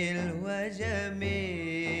جميل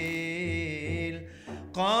وجميل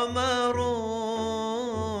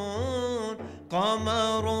قمرون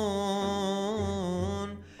قمرون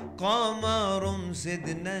قمر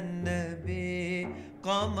سيدنا النبي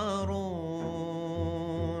قمرون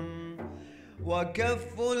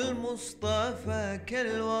وكف المصطفى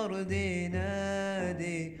كالورد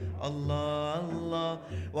نادي الله الله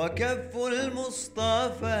وكف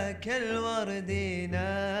المصطفى كالورد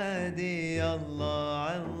نادي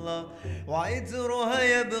الله الله وعطرها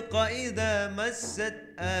يبقى إذا مست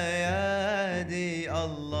أيادي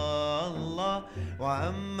الله الله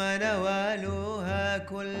وعم نوالها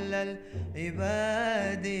كل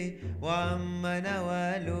العباد وعم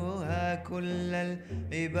نوالها كل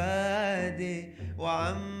العباد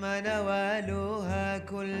وعم نوالها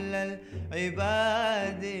كل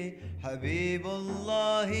العباد حبيب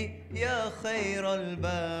الله يا خير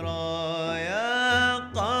البرايا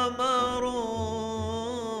قمرون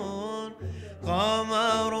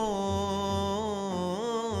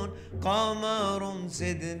قمرون قمر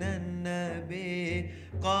سيدنا النبي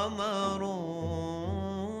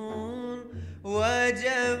قمرون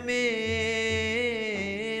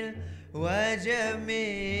وجميل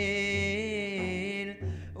وجميل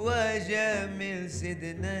وجميل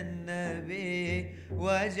سيدنا النبي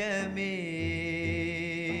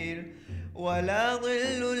وجميل ولا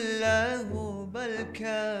ظل له بل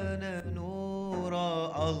كان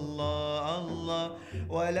نورا الله الله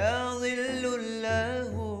ولا ظل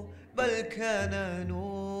له بل كان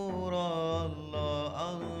نورا الله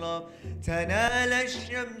الله تنال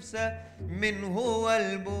الشمس منه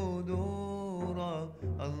والبدور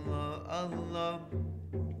الله الله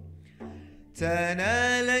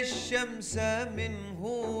تنال الشمس منه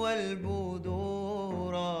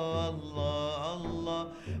والبدور الله الله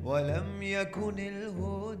ولم يكن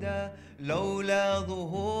الهدى لولا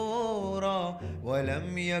ظهورا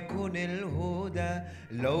ولم يكن الهدى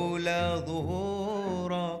لولا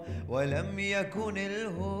ظهورا ولم يكن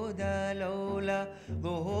الهدى لولا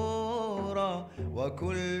ظهورا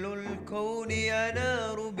وكل الكون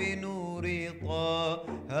ينار بنور طه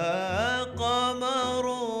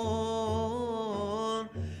قمرون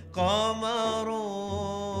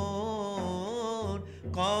قمرون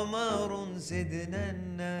قمر سيدنا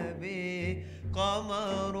النبي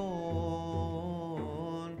قمرون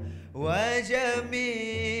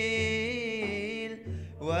وجميل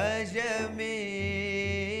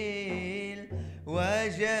وجميل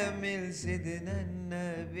وجميل سيدنا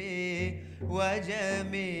النبي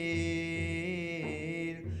وجميل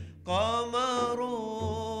قمرون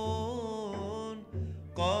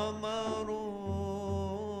قمرون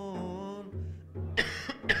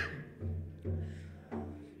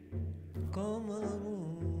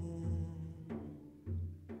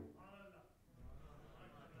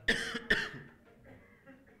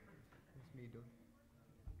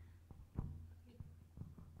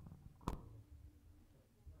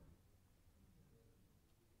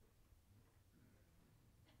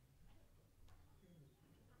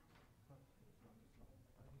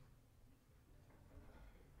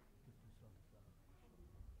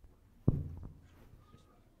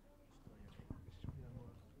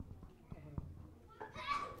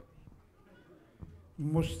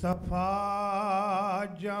Mustafa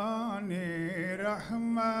जाने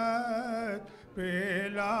रहमत पे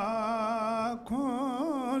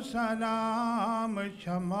लाखों सलाम,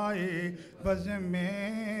 शमाए बज़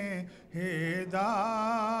में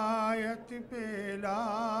हिदायत पे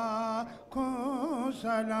लाखों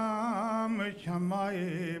सलाम, शमाए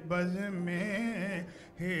बज़ में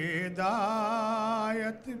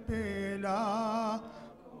हिदायत पे लाखों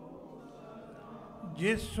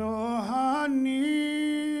जिस सुहानी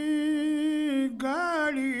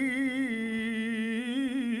गाड़ी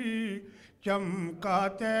चमका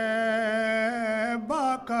तैबा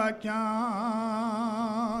का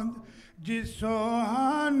चाँद, जिस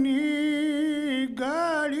सुहानी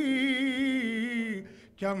गाड़ी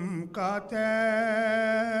चमका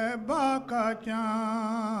तैबा का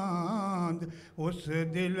चाँद, उस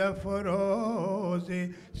दिल फरोज़े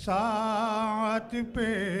साथ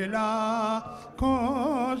पे लाखों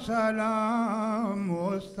सलाम,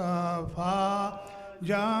 मुस्तफ़ा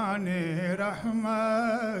जाने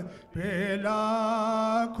रहमत पे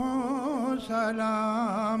लाखों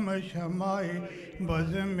सलाम, शमाए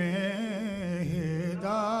बज़ में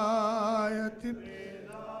हिदायत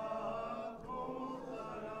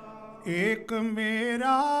एक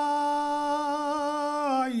मेरा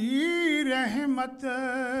ही रहमत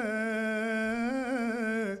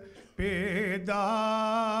पे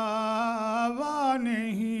दावा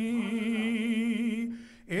नहीं,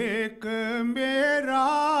 एक मेरा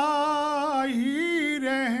ही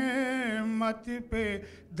रहमत पे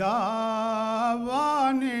दावा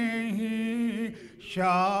नहीं,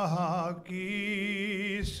 शाह की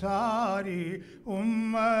सारी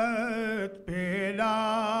उम्मत पे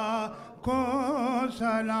लाखों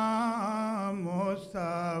सलाम,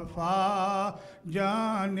 मुस्तफ़ा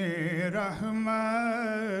जाने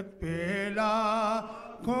रहमत पे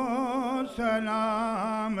लाखों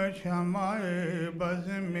सलाम, शमाए बज़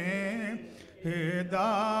में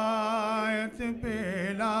हिदायत पे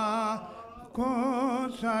लाखों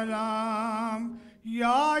सलाम,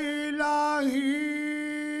 या इलाही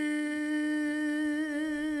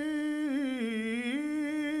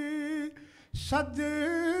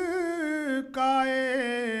सदकाए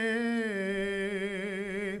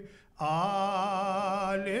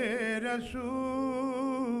आले रसूल,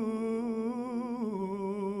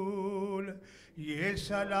 ये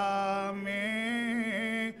सलामे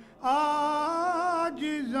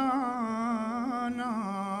आजिज़ाना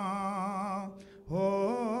हो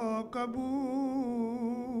कबूल।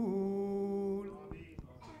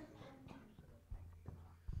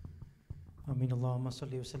 आमीन। अल्लाहुम्मा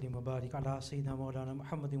सल्लि व सल्लिम व बारिक अला सय्यिदिना मौलाना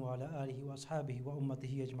मुहम्मद व अला आलिहि व अस्हाबिहि व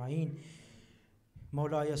उम्मतिहि अजमाइन।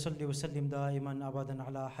 मौला या सल्लि व सल्लिम दाइमन अबदन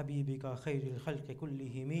अला हबीबिका खैरिल खल्क़ि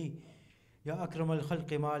कुल्लिहिम, या अक्रमल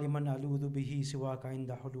खल्क़ि मा लिमन अलूदु बिही सिवाका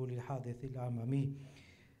इंदा हुलूलिल हादिसिल आममी।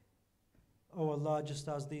 Oh Allah, just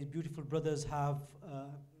as these beautiful brothers have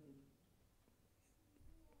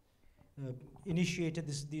initiated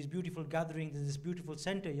these beautiful gatherings in this beautiful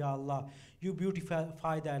center, Ya Allah, you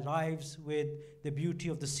beautify their lives with the beauty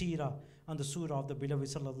of the seerah and the surah of the beloved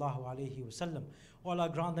sallallahu alaihi wasallam. Oh Allah,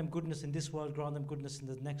 grant them goodness in this world, grant them goodness in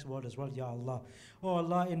the next world as well, Ya Allah. Oh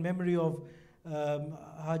Allah, in memory of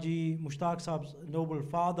Haji Mushtaq Saab's noble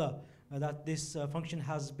father, that this function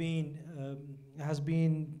has been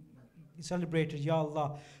celebrated, Ya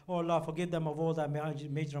Allah. Oh Allah, forgive them of all their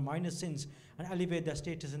major and minor sins and elevate their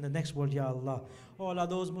status in the next world, Ya Allah. Oh Allah,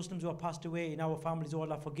 those Muslims who have passed away in our families, oh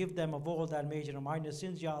Allah, forgive them of all their major and minor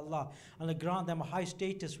sins, Ya Allah, and grant them a high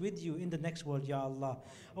status with you in the next world, Ya Allah.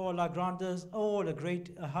 Oh Allah, grant us all a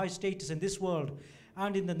great high status in this world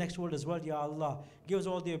and in the next world as well, Ya Allah. Give us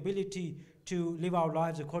all the ability to live our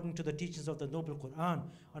lives according to the teachings of the noble Quran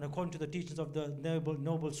and according to the teachings of the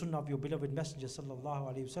noble sunnah of your beloved messenger sallallahu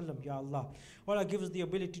alaihi wasallam, Ya Allah. Allah, give us the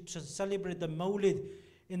ability to celebrate the Mawlid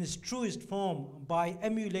in its truest form by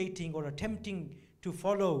emulating or attempting to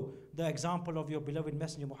follow the example of your beloved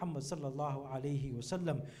messenger Muhammad sallallahu alaihi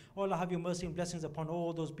wasallam. Allah, have your mercy and blessings upon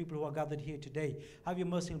all those people who are gathered here today. Have your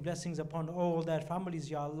mercy and blessings upon all their families,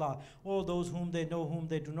 Ya Allah. All those whom they know, whom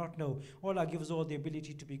they do not know. Allah, give us all the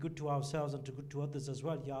ability to be good to ourselves and to good to others as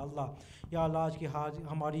well, Ya Allah. Ya Allah, आज की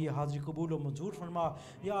हमारी हाज़िरी कबूल और मंजूर फरमा.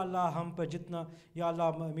 Ya Allah, हम पर जितना Ya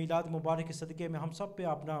Allah मीलाद मुबारक के सदक़े में हम सब पे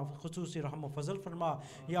अपना ख़ुसूसी रहम व फज़ल फरमा.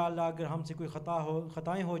 Ya Allah, अगर हमसे कोई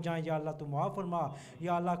खताएं हो जाएं, Ya Allah, तू माफ़ फरमा.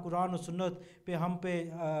 Ya Allah, कुरान और सुन्नत पे हम पे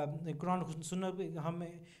कुरान सुन्नत पे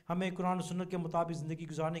हमें कुरान और सुन्नत के मुताबिक ज़िंदगी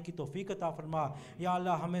गुजारने की तौफ़ीक़ अता फरमा. या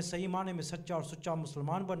अल्लाह, हमें सही माने में सच्चा और सुच्चा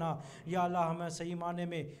मुसलमान बना. या अल्लाह, हमें सही माने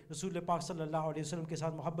में रसूल पाक सल्लल्लाहु अलैहि वसल्लम के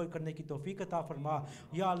साथ मोहब्बत करने की तौफ़ीक़ अता फरमा.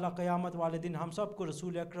 या अल्लाह, क़यामत वाले दिन हम सब को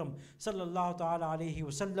रसूल अकरम सल्लल्लाहु ताला अलैहि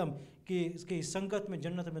वसल्लम कि इसके इस संगत में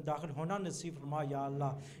जन्नत में दाखिल होना नसीब फरमा या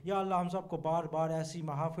अल्लाह। या अल्लाह हम सबको बार बार ऐसी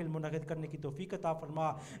महाफिल मुनक़िद करने की तौफ़ीक़ अता फरमा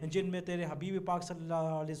जिनमें तेरे हबीब पाक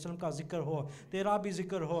सल्लल्लाहु अलैहि वसल्लम का ज़िक्र हो, तेरा भी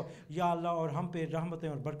ज़िक्र हो या अल्लाह, और हम पे रहमतें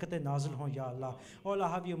और बरकतें नाज़िल हों या अल्लाह। Oh Allah,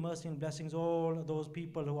 have your mercy and blessings all those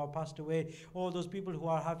people who have passed away, all those people who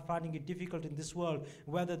are finding it difficult in this world,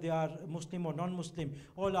 whether they are Muslim or non-Muslim.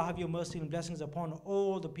 Oh Allah, have your mercy and blessings upon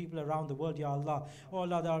all the people around the world, Ya Allah. Oh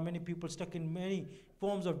Allah, there are many people stuck in many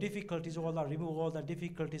forms of difficulties. Oh Allah, remove all the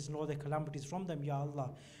difficulties and all the calamities from them, Ya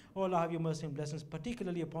Allah. Oh Allah, have your mercy and blessings,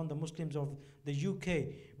 particularly upon the Muslims of the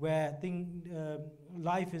UK, where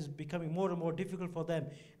life is becoming more and more difficult for them,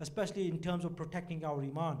 especially in terms of protecting our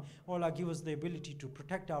iman. Oh Allah, give us the ability to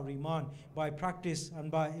protect our iman by practice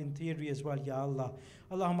and by in theory as well, Ya Allah.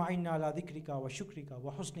 Allahumma a'inna ala dhikrika wa shukrika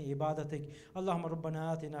wa husni ibadatik. Allahumma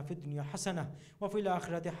rabbana atina fid dunya hasana wa fil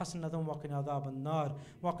akhirati hasanatan wa qina adhaban nar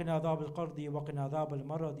wa qina adhabal qardi wa qina adhabal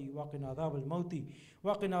maradi wa qina adhabal mauti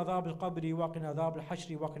wa qina adhabal qabri wa qina adhabal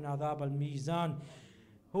hashri wa qina adhabal mizan.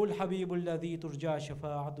 هو الحبيب الذي ترجى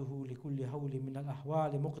شفاعته لكل هول من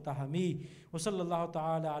الأحوال مقتحمي. وصلى الله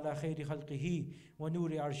تعالى على خير خلقه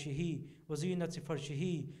ونور عرشه وزينة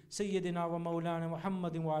فرشه سيدنا ومولانا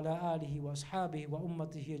محمد وعلى آله وأصحابه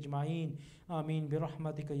وأمته أجمعين. آمين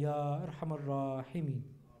برحمتك يا أرحم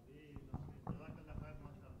الراحمين.